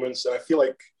moments. And I feel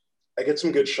like I get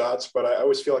some good shots, but I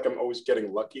always feel like I'm always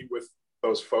getting lucky with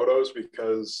those photos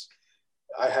because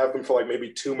I have them for like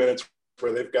maybe 2 minutes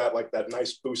where they've got like that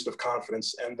nice boost of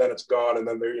confidence and then it's gone and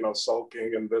then they're,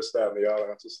 sulking and this, that, and the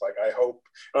other. It's just like, I hope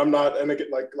I'm not, and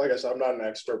again, like I said, I'm not an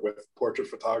expert with portrait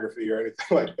photography or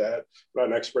anything like that. I'm not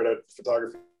an expert at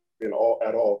photography at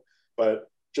all, but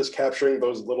just capturing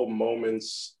those little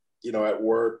moments, at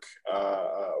work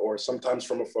or sometimes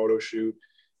from a photo shoot.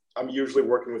 I'm usually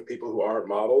working with people who aren't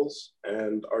models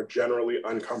and are generally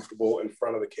uncomfortable in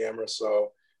front of the camera.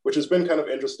 So, which has been kind of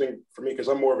interesting for me because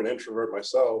I'm more of an introvert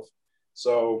myself.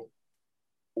 So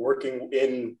working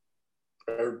in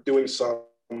or doing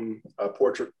some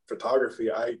portrait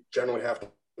photography, I generally have to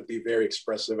be very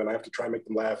expressive and I have to try and make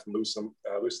them laugh and loosen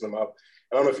them up.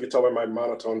 I don't know if you can tell by my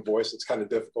monotone voice, it's kind of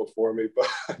difficult for me, but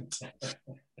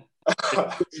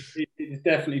it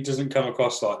definitely doesn't come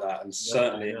across like that, and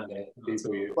certainly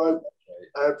people you. But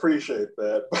I appreciate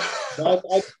that.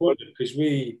 I wondered because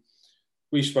we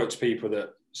spoke to people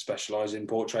that specialize in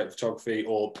portrait photography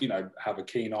or, you know, have a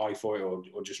keen eye for it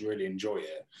or just really enjoy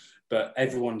it. But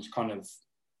everyone's kind of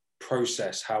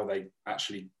process how they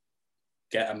actually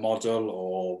get a model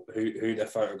or who they're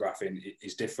photographing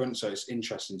is different. So it's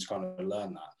interesting to kind of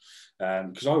learn that.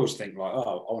 Because I always think like,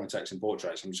 oh, I want to take some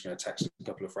portraits. I'm just going to text a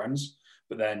couple of friends.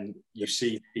 But then you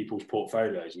see people's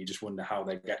portfolios and you just wonder how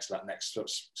they get to that next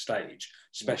stage,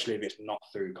 especially if it's not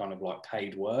through kind of like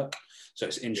paid work. So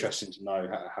it's interesting to know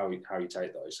how you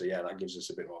take those. So yeah, that gives us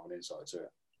a bit more of an insight to it.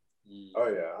 Oh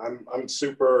yeah,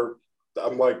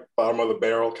 I'm like bottom of the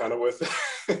barrel kind of with it.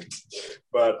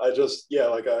 But I just, yeah,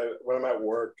 like when I'm at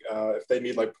work, if they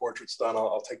need like portraits done,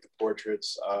 I'll take the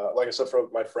portraits. Like I said, for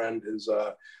my friend, his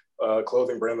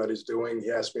clothing brand that he's doing,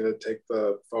 he asked me to take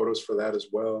the photos for that as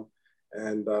well.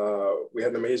 And we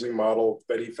had an amazing model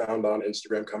that he found on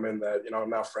Instagram come in that, you know, I'm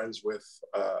now friends with.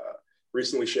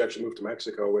 Recently, she actually moved to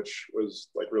Mexico, which was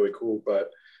like really cool. But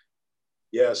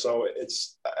yeah, so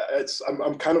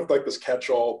I'm kind of like this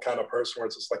catch-all kind of person where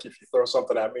it's just like, if you throw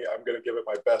something at me, I'm going to give it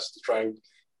my best to try and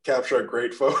capture a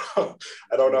great photo.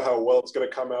 I don't know how well it's going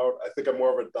to come out. I think I'm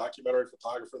more of a documentary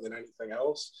photographer than anything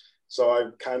else. So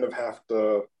I kind of have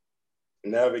to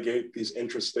navigate these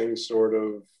interesting sort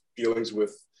of feelings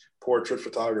with portrait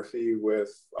photography, with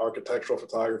architectural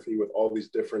photography, with all these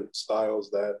different styles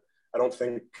that I don't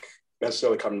think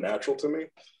necessarily come natural to me.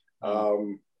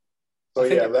 So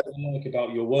yeah, that's what I like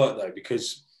about your work though,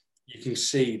 because you can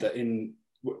see that in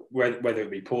whether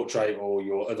it be portrait or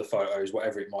your other photos,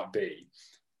 whatever it might be,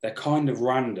 they're kind of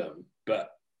random,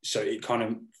 but so it kind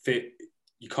of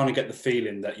you kind of get the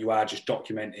feeling that you are just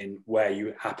documenting where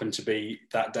you happen to be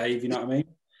that day, if you know what I mean.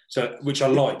 So, which I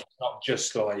like, not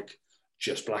just like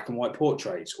just black and white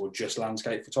portraits or just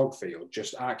landscape photography or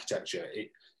just architecture.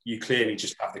 You clearly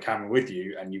just have the camera with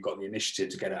you and you've got the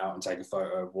initiative to get it out and take a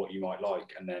photo of what you might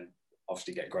like, and then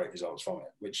obviously get great results from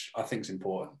it, which I think is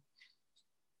important.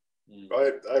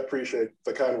 I appreciate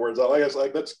the kind words. Like I said,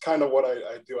 like that's kind of what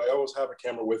I do. I always have a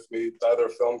camera with me, either a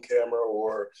film camera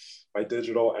or my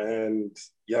digital. And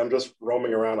yeah, I'm just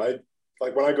roaming around.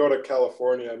 Like when I go to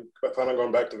California, I plan on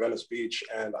going back to Venice Beach,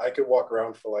 and I could walk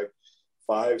around for like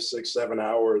 5, 6, 7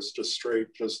 hours just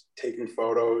straight, just taking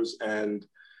photos and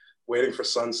waiting for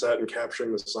sunset and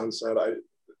capturing the sunset.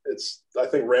 I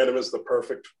think random is the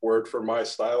perfect word for my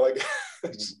style, I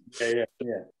guess. Yeah.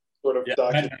 Sort of in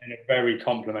a very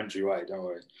complimentary way, don't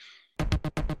worry.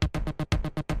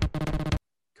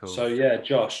 Cool. So yeah,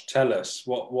 Josh, tell us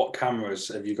what cameras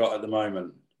have you got at the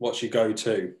moment? What's your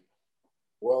go-to?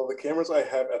 Well, the cameras I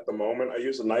have at the moment, I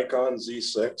use a Nikon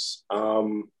Z6,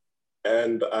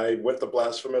 and I went the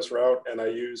blasphemous route, and I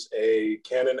use a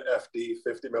Canon FD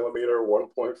 50mm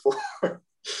 1.4.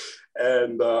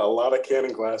 And a lot of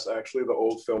Canon glass, actually, the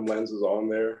old film lenses on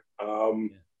there.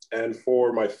 And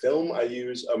for my film, I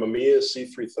use a Mamiya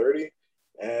C330,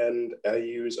 and I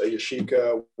use a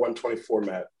Yashica 124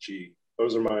 Mat G.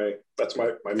 That's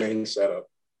my main setup.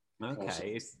 Okay, awesome.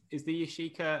 Is the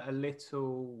Yashica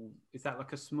is that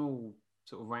like a small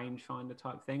sort of rangefinder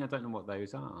type thing? I don't know what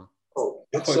those are. Oh,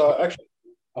 it's actually.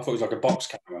 I thought it was like a box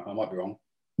camera. I might be wrong.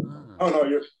 Oh no,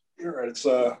 you're right. It's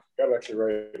got it actually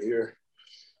right here.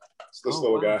 It's this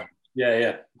little guy.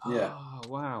 Yeah. Oh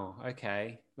wow.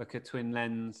 Okay, like a twin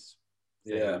lens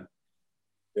thing.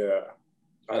 Yeah.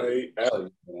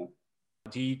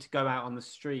 Do you go out on the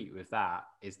street with that?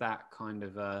 Is that kind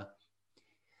of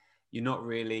you're not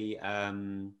really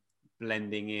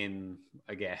blending in,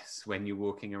 I guess, when you're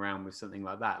walking around with something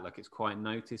like that? Like it's quite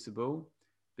noticeable,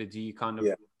 but do you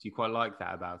do you quite like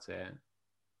that about it?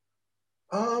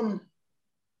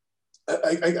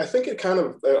 I think it kind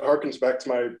of harkens back to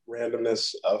my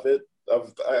randomness of it.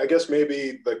 I guess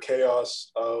maybe the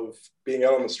chaos of being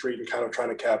out on the street and kind of trying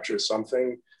to capture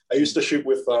something. I used to shoot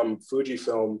with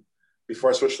Fujifilm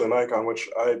before I switched to the Nikon, which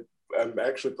I'm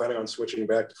actually planning on switching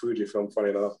back to Fujifilm,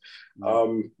 funny enough.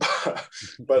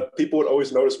 But people would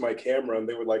always notice my camera, and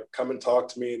they would like come and talk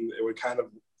to me, and it would kind of,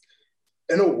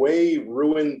 in a way,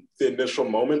 ruin the initial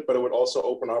moment, but it would also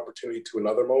open opportunity to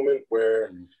another moment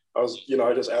where I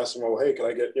just asked them, well, hey, can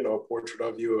I get, a portrait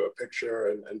of you, a picture?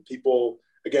 And people,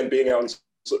 again, being out in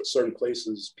certain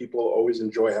places, people always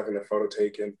enjoy having their photo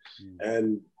taken.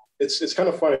 And it's kind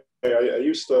of funny. I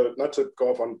used to, not to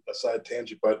go off on a side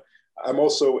tangent, but I'm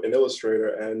also an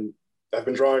illustrator, and I've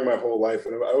been drawing my whole life.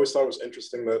 And I always thought it was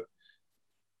interesting that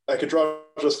I could draw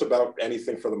just about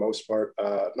anything for the most part.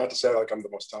 Not to say like I'm the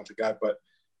most talented guy, but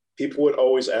people would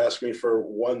always ask me for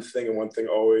one thing and one thing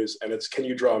always, and it's, can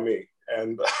you draw me?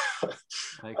 And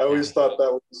I always thought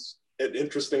that was an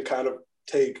interesting kind of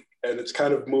take, and it's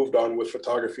kind of moved on with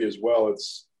photography as well.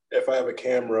 It's, if I have a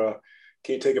camera,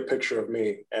 can you take a picture of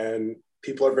me? And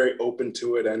people are very open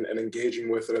to it and engaging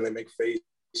with it, and they make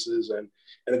faces, and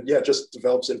yeah, it just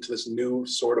develops into this new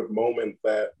sort of moment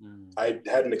that I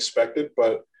hadn't expected,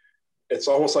 but it's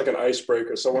almost like an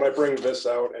icebreaker. So when I bring this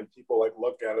out and people like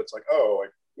look at it, it's like, oh,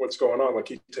 like what's going on? Like,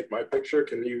 can you take my picture?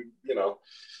 Can you, you know,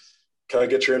 can I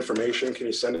get your information? Can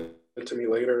you send it to me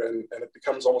later? And it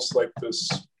becomes almost like this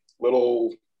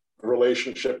little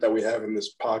relationship that we have in this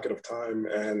pocket of time.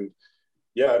 And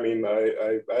yeah, I mean,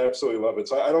 I absolutely love it.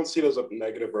 So I don't see it as a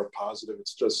negative or a positive.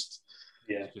 It's just,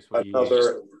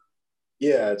 another,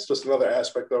 it's just another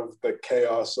aspect of the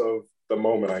chaos of the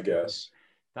moment, I guess.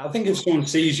 I think if someone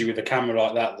sees you with a camera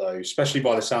like that, though, especially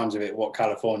by the sounds of it, what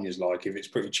California's like, if it's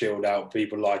pretty chilled out,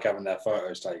 people like having their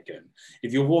photos taken.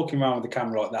 If you're walking around with a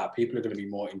camera like that, people are going to be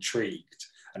more intrigued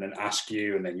and then ask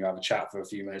you, and then you have a chat for a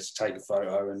few minutes to take a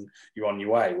photo and you're on your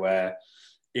way. Where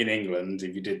in England,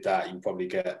 if you did that, you'd probably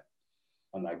get,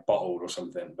 I don't know, bottled or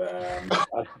something. But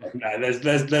no,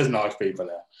 there's nice people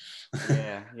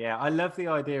there. Yeah. I love the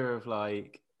idea of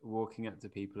like walking up to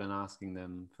people and asking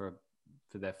them for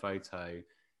their photo.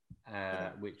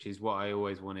 Which is what I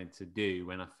always wanted to do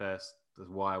that's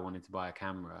why I wanted to buy a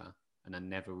camera, and I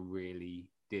never really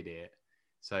did it.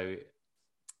 So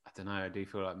I don't know, I do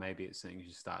feel like maybe it's something you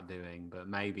should start doing, but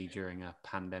maybe during a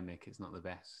pandemic it's not the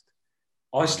best.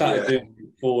 I started doing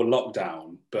it before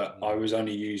lockdown, but I was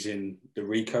only using the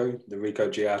Ricoh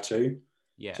GR2.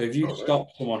 Yeah. So if you stop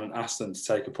someone and ask them to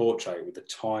take a portrait with a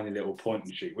tiny little point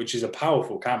and shoot, which is a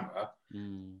powerful camera,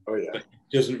 but it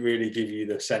doesn't really give you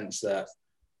the sense that,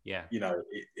 you know,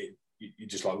 you're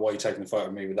just like, why are you taking a photo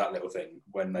of me with that little thing,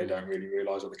 when they don't really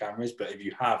realise what the camera is. But if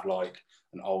you have like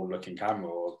an old looking camera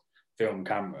or film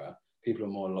camera, people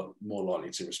are more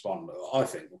likely to respond. I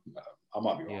think. I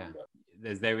might be wrong.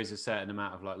 But there is a certain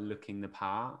amount of like looking the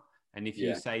part. And if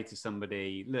you say to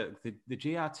somebody, look, the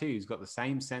GR2's got the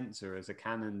same sensor as a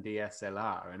Canon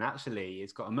DSLR, and actually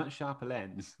it's got a much sharper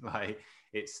lens, like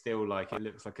it's still like, it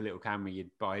looks like a little camera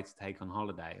you'd buy to take on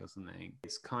holiday or something.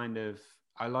 It's kind of,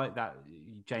 I like that.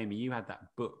 Jamie, you had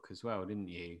that book as well, didn't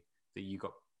you? That you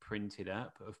got printed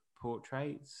up of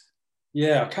portraits.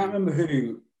 Yeah, I can't remember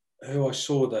who I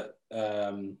saw that.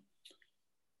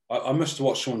 I must have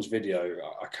watched someone's video.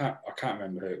 I can't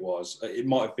remember who it was. It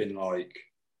might have been like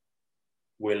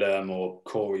Willem or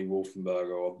Corey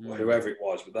Wolfenberger or whoever it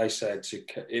was, but they said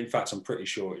in fact, I'm pretty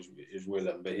sure it was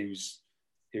Willem, but he was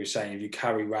saying if you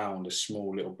carry around a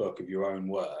small little book of your own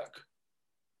work,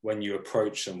 when you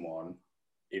approach someone,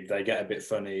 if they get a bit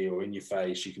funny or in your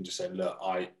face, you can just say, look,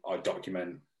 I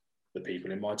document the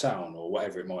people in my town or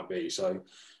whatever it might be. So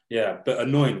yeah, but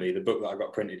annoyingly, the book that I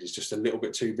got printed is just a little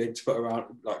bit too big to put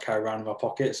around, like carry around in my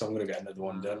pocket. So I'm going to get another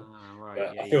one done. Right.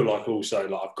 But I feel like also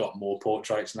like I've got more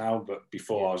portraits now, but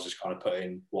before I was just kind of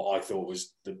putting what I thought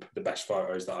was the best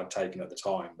photos that I'd taken at the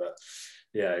time. But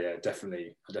yeah,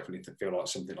 definitely. I definitely feel like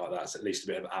something like that's at least a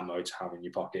bit of ammo to have in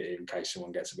your pocket in case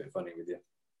someone gets a bit funny with you.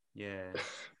 Yeah,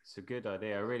 it's a good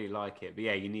idea. I really like it. But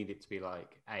yeah, you need it to be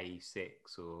like A6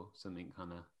 or something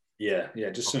kind of. Yeah,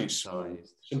 just something small,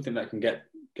 something that can get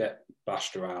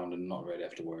bashed around and not really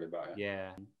have to worry about it.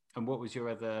 Yeah. And what was your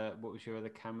other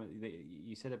camera?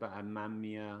 You said about a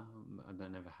Mamiya. I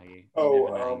don't know how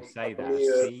you say that.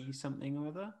 C something or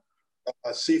other. A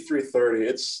C330.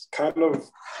 It's kind of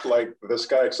like this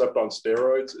guy except on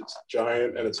steroids. It's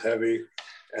giant and it's heavy.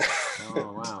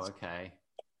 Oh wow! Okay.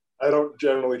 I don't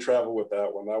generally travel with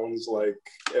that one. That one's like,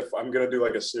 if I'm gonna do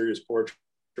like a serious portrait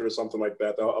or something like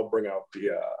that, I'll bring out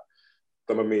the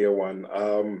Mamiya one.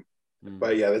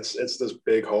 But yeah, it's this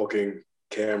big hulking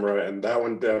camera, and that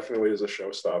one definitely is a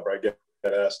showstopper. I get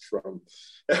asked from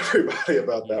everybody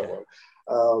about that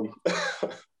one.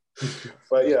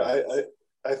 But yeah,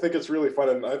 I think it's really fun.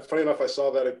 And funny enough, I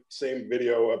saw that same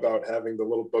video about having the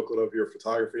little booklet of your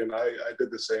photography, and I did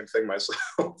the same thing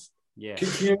myself. Yeah. Can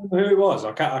you remember who it was?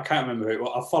 I can't remember who it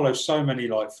was. I follow so many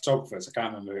like photographers. I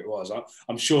can't remember who it was.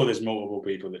 I'm sure there's multiple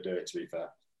people that do it, to be fair.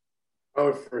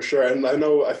 Oh, for sure. And I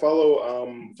know I follow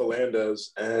Valandez,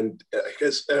 and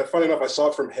it's funny enough, I saw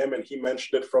it from him, and he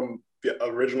mentioned it from the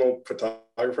original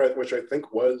photographer, which I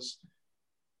think was,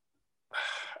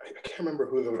 I can't remember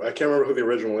who the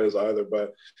original is either,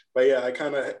 but yeah, I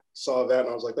kind of saw that and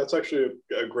I was like, that's actually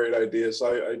a great idea.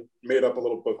 So I made up a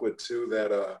little booklet too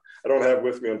that I don't have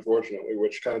with me, unfortunately,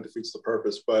 which kind of defeats the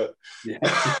purpose. But yeah.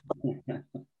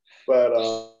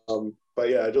 but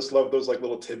yeah, I just love those like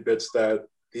little tidbits that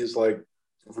these like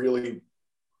really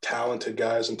talented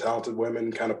guys and talented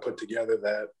women kind of put together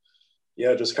that,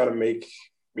 yeah, just kind of make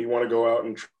me want to go out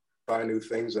and try new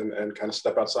things and kind of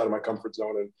step outside of my comfort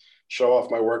zone and show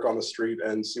off my work on the street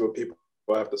and see what people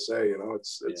have to say. You know,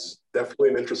 it's definitely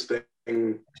an interesting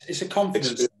It's a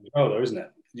confidence thing as well, though, isn't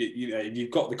it? You know, if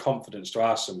you've got the confidence to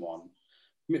ask someone.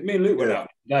 Me and Luke went out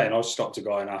today, and I stopped a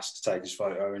guy and asked to take his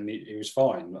photo, and he was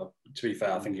fine. To be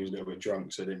fair, I think he was a little bit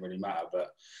drunk, so it didn't really matter.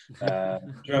 But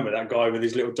do you remember that guy with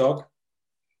his little dog?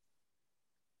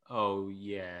 Oh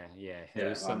yeah. There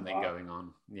was something going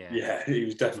on. Yeah, he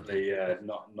was definitely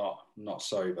not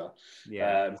sober.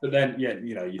 Yeah. But then,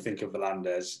 you know, you think of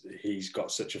Valandez. He's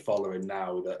got such a following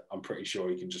now that I'm pretty sure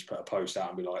he can just put a post out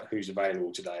and be like, "Who's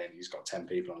available today?" And he's got 10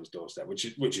 people on his doorstep, which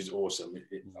is awesome.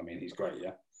 I mean, he's great.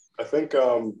 Yeah. I think,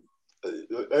 and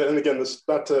again, this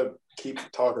not to keep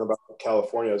talking about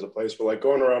California as a place, but like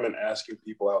going around and asking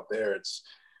people out there,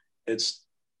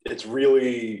 it's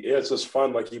really, it's just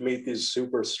fun. Like you meet these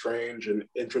super strange and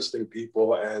interesting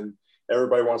people, and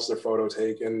everybody wants their photo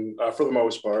taken for the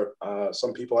most part.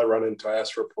 Some people I run into, I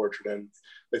ask for a portrait, and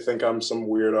they think I'm some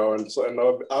weirdo. And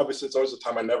obviously, it's always the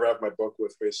time I never have my book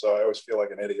with me, so I always feel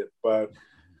like an idiot. But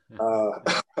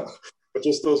but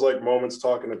just those like moments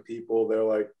talking to people,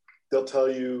 they'll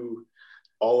tell you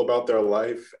all about their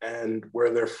life and where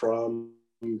they're from,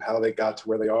 how they got to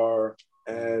where they are.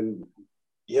 And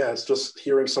yeah, it's just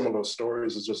hearing some of those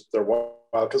stories is just, they're wild.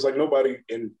 Because like nobody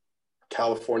in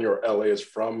California or LA is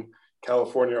from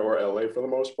California or LA for the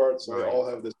most part. So They all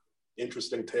have this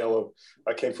interesting tale of,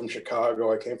 I came from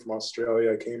Chicago, I came from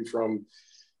Australia, I came from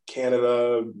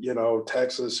Canada, you know,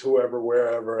 Texas, whoever,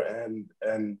 wherever.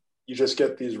 And you just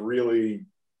get these really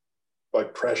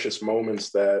like precious moments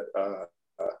that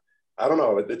I don't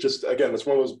know. It just, again, it's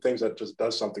one of those things that just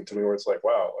does something to me where it's like,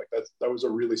 wow, like that was a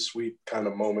really sweet kind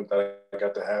of moment that I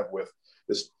got to have with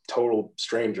this total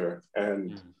stranger.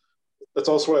 And that's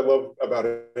also what I love about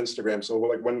Instagram. So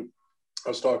like when I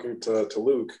was talking to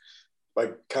Luke,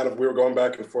 like kind of we were going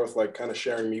back and forth, like kind of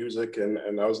sharing music,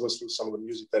 and I was listening to some of the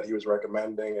music that he was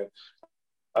recommending, and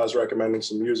I was recommending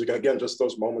some music. And again, just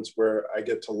those moments where I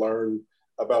get to learn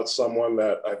about someone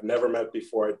that I've never met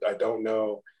before, I don't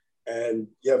know. And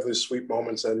you have these sweet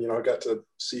moments, and, you know, I got to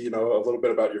see, you know, a little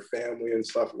bit about your family and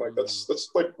stuff. Like that's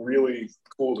like really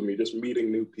cool to me, just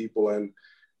meeting new people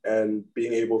and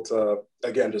being able to,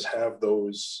 again, just have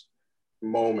those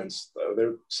moments.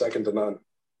 They're second to none.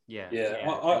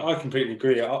 I completely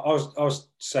agree. I was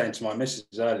saying to my missus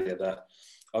earlier that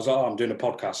I was like, I'm doing a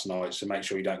podcast tonight, so make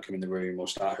sure you don't come in the room or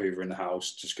start hoovering the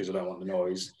house just because I don't want the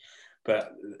noise.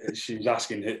 But she was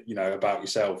asking, you know, about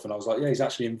yourself, and I was like, yeah, he's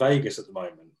actually in Vegas at the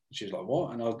moment. She was like,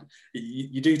 what? And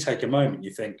you do take a moment.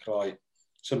 You think like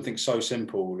something so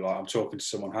simple, like I'm talking to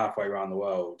someone halfway around the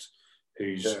world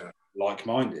who's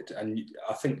like-minded. And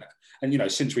I think, and you know,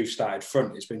 since we've started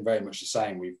Front, it's been very much the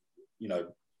same. We've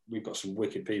got some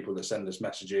wicked people that send us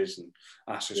messages and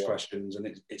ask us questions,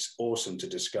 and it's awesome to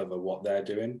discover what they're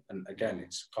doing. And again,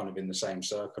 it's kind of in the same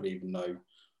circle, even though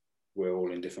we're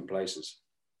all in different places.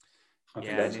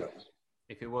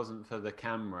 If it wasn't for the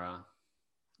camera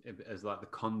as like the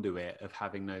conduit of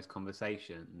having those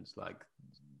conversations, like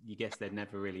you guess they'd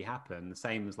never really happen. The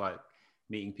same as like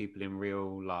meeting people in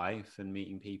real life and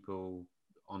meeting people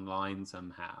online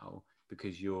somehow,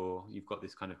 because you've got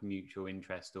this kind of mutual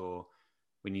interest, or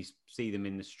when you see them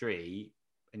in the street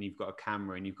and you've got a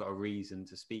camera and you've got a reason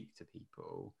to speak to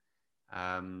people.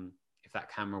 If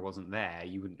that camera wasn't there,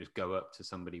 you wouldn't just go up to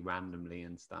somebody randomly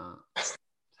and start,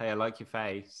 hey, I like your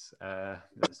face.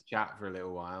 Let's chat for a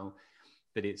little while.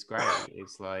 But it's great.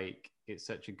 It's like, it's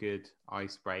such a good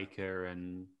icebreaker,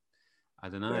 and I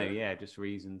don't know, just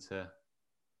reason to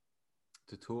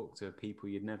talk to people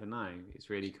you'd never know. It's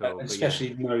really cool.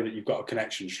 Especially know that you've got a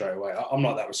connection straight away. I'm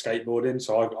like that with skateboarding,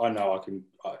 so I know I can,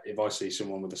 if I see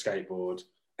someone with a skateboard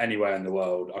anywhere in the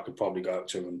world, I could probably go up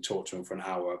to them and talk to them for an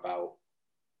hour about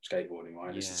skateboarding,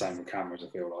 right? It's the same with cameras, I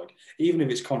feel like. Even if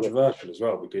it's controversial as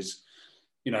well, because,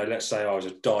 you know, let's say I was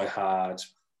a diehard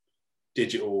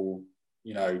digital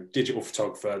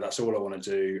photographer, that's all I want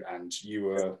to do, and you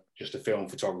were just a film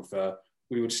photographer,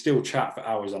 we would still chat for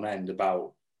hours on end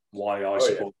about why I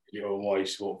support you and why you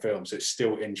support film. So it's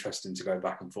still interesting to go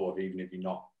back and forth, even if you're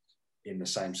not in the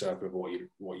same circle of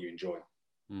what you enjoy.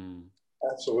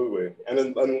 Absolutely.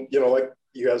 And you know, like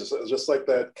you guys, just like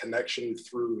that connection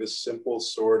through this simple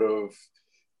sort of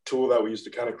tool that we use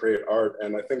to kind of create art.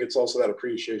 And I think it's also that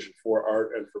appreciation for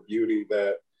art and for beauty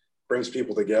that brings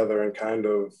people together and kind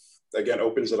of, again,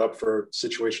 opens it up for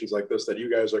situations like this that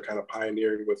you guys are kind of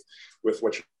pioneering with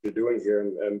what you're doing here.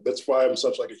 And that's why I'm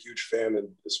such like a huge fan, and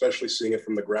especially seeing it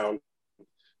from the ground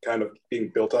kind of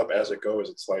being built up as it goes.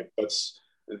 It's like, that's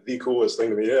the coolest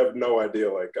thing to me. You have no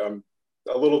idea. Like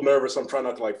a little nervous. I'm trying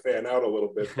not to like fan out a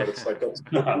little bit, but it's like that's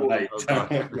no, mate,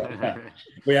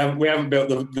 we haven't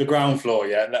built the ground floor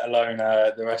yet, let alone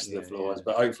the rest of the floors.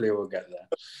 But hopefully we'll get there.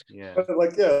 Yeah, but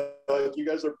like you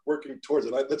guys are working towards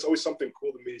it. That's always something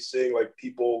cool to me, seeing like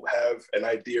people have an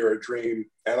idea or a dream.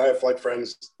 And I have like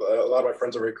friends. A lot of my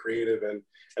friends are very creative, and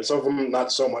some of them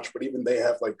not so much, but even they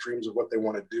have like dreams of what they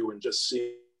want to do, and just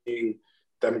seeing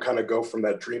them kind of go from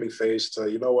that dreaming phase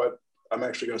to, you know what, I'm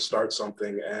actually going to start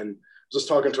something. And just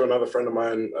talking to another friend of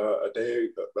mine I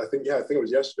think it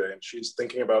was yesterday, and she's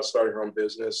thinking about starting her own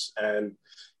business and,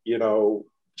 you know,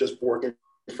 just working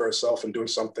for herself and doing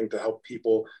something to help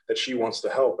people that she wants to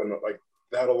help. And like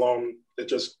that alone, it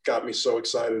just got me so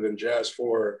excited and jazzed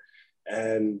for her,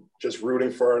 and just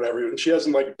rooting for her and everything. She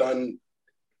hasn't like done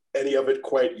any of it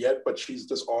quite yet, but she's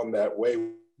just on that way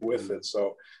with it.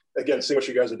 So again, seeing what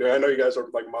you guys are doing, I know you guys are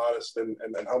like modest and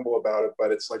humble about it,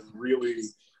 but it's like really,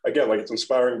 again, like it's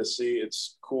inspiring to see,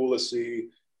 it's cool to see.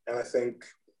 And I think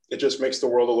it just makes the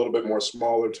world a little bit more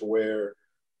smaller, to where,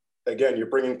 again, you're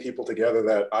bringing people together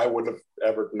that I wouldn't have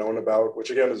ever known about,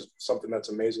 which again is something that's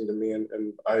amazing to me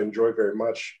and I enjoy very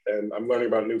much. And I'm learning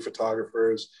about new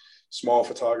photographers, small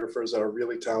photographers that are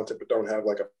really talented but don't have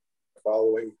like a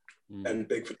following, and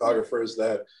big photographers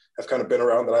that have kind of been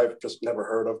around that I've just never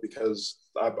heard of, because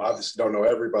I obviously don't know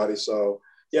everybody. So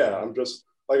yeah, I'm just,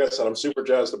 like I said, I'm super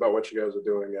jazzed about what you guys are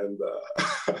doing, and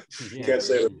can't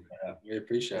say that. We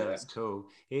appreciate it. That's cool.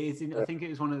 It is. I think it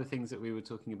was one of the things that we were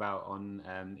talking about on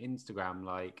Instagram.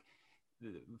 Like,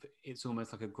 it's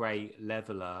almost like a great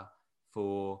leveler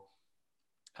for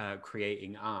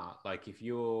creating art. Like if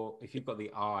you've got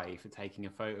the eye for taking a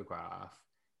photograph,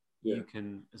 you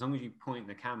can, as long as you point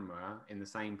the camera in the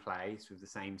same place with the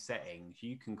same settings,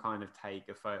 you can kind of take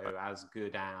a photo as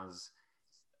good as,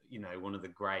 you know, one of the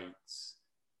greats,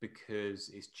 because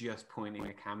it's just pointing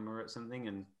a camera at something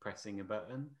and pressing a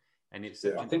button. And it's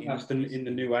I think that's in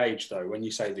the new age, though. When you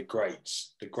say the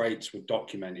greats were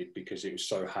documented because it was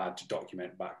so hard to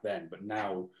document back then. But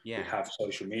now we have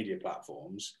social media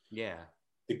platforms. Yeah,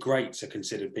 the greats are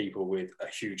considered people with a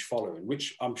huge following,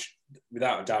 which I'm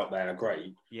without a doubt they are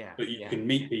great. Yeah, but you can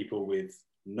meet people with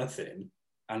nothing,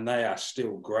 and they are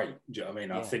still great. Do you know what I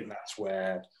mean? I think that's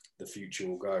where the future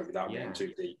will go, without getting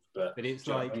too deep. But it's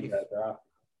like,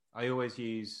 I always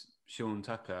use Sean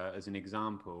Tucker as an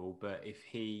example, but if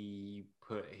he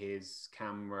put his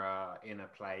camera in a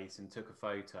place and took a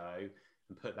photo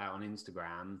and put that on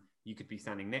Instagram, you could be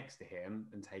standing next to him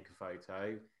and take a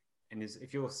photo. And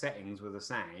if your settings were the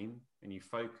same and you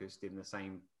focused in the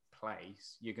same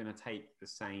place, you're going to take the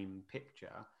same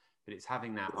picture. But it's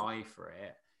having that eye for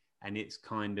it. And it's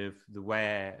kind of the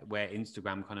where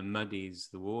Instagram kind of muddies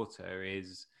the water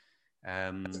is,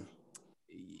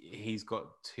 he's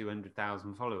got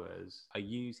 200,000 followers. I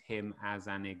use him as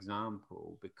an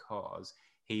example because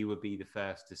he would be the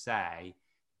first to say,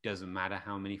 doesn't matter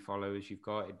how many followers you've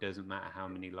got, it doesn't matter how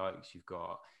many likes you've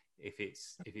got. If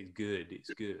it's good, it's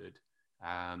good.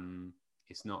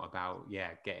 It's not about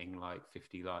getting like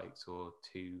 50 likes or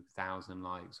 2,000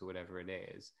 likes or whatever it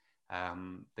is.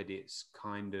 But it's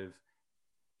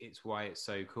why it's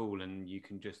so cool, and you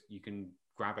can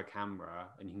grab a camera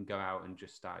and you can go out and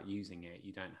just start using it.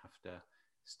 You don't have to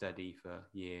study for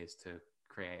years to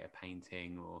create a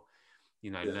painting or,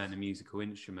 learn a musical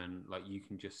instrument. Like, you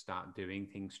can just start doing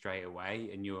things straight away,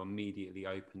 and you're immediately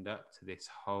opened up to this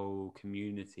whole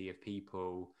community of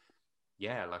people,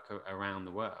 around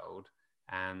the world.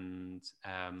 And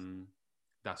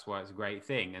that's why it's a great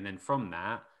thing. And then from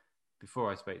that,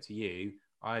 before I spoke to you,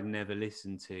 I'd never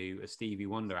listened to a Stevie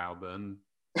Wonder album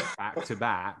back to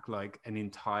back, like an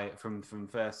entire from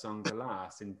first song to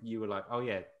last, and you were like, oh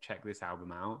yeah, check this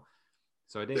album out.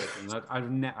 So I did,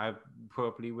 and I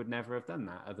probably would never have done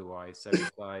that otherwise. So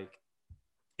it's like,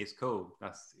 it's cool.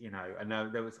 That's, I know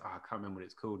there was, I can't remember what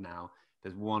it's called now.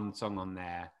 There's one song on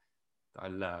there that I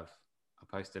love. I'll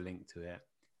post a link to it,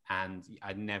 and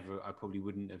I probably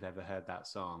wouldn't have ever heard that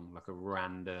song, like a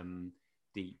random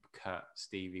deep cut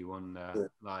Stevie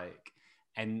Wonder,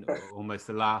 and almost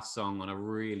the last song on a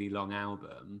really long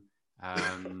album.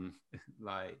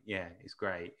 It's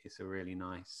great. It's a really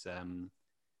nice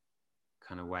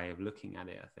kind of way of looking at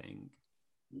it, I think.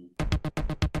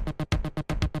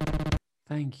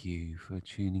 Thank you for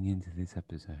tuning into this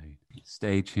episode.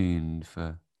 Stay tuned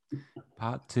for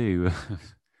part 2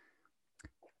 of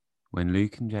when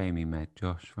Luke and Jamie met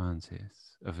Josh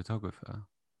Francis, a photographer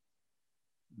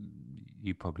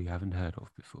you probably haven't heard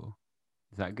of before.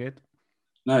 Is that good?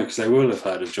 No, because they will have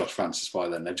heard of Josh Francis by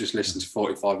then. They've just listened to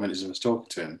 45 minutes of us talking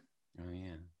to him. Oh,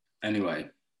 yeah.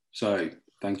 Anyway, so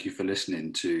thank you for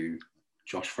listening to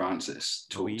Josh Francis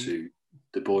talk to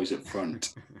the boys up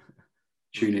front.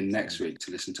 Tune in next week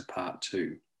to listen to part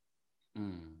 2.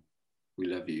 We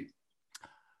love you.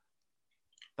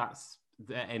 That's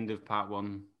the end of part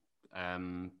 1.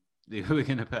 We're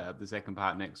going to put up the second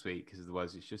part next week because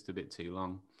otherwise it's just a bit too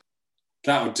long.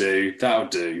 That'll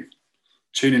do.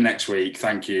 Tune in next week.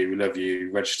 Thank you. We love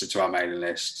you. Register to our mailing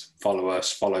list. Follow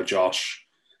us. Follow Josh.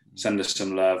 Send us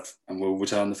some love and we'll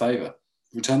return the favour.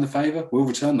 Return the favour? We'll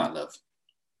return that love.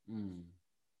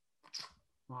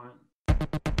 Right.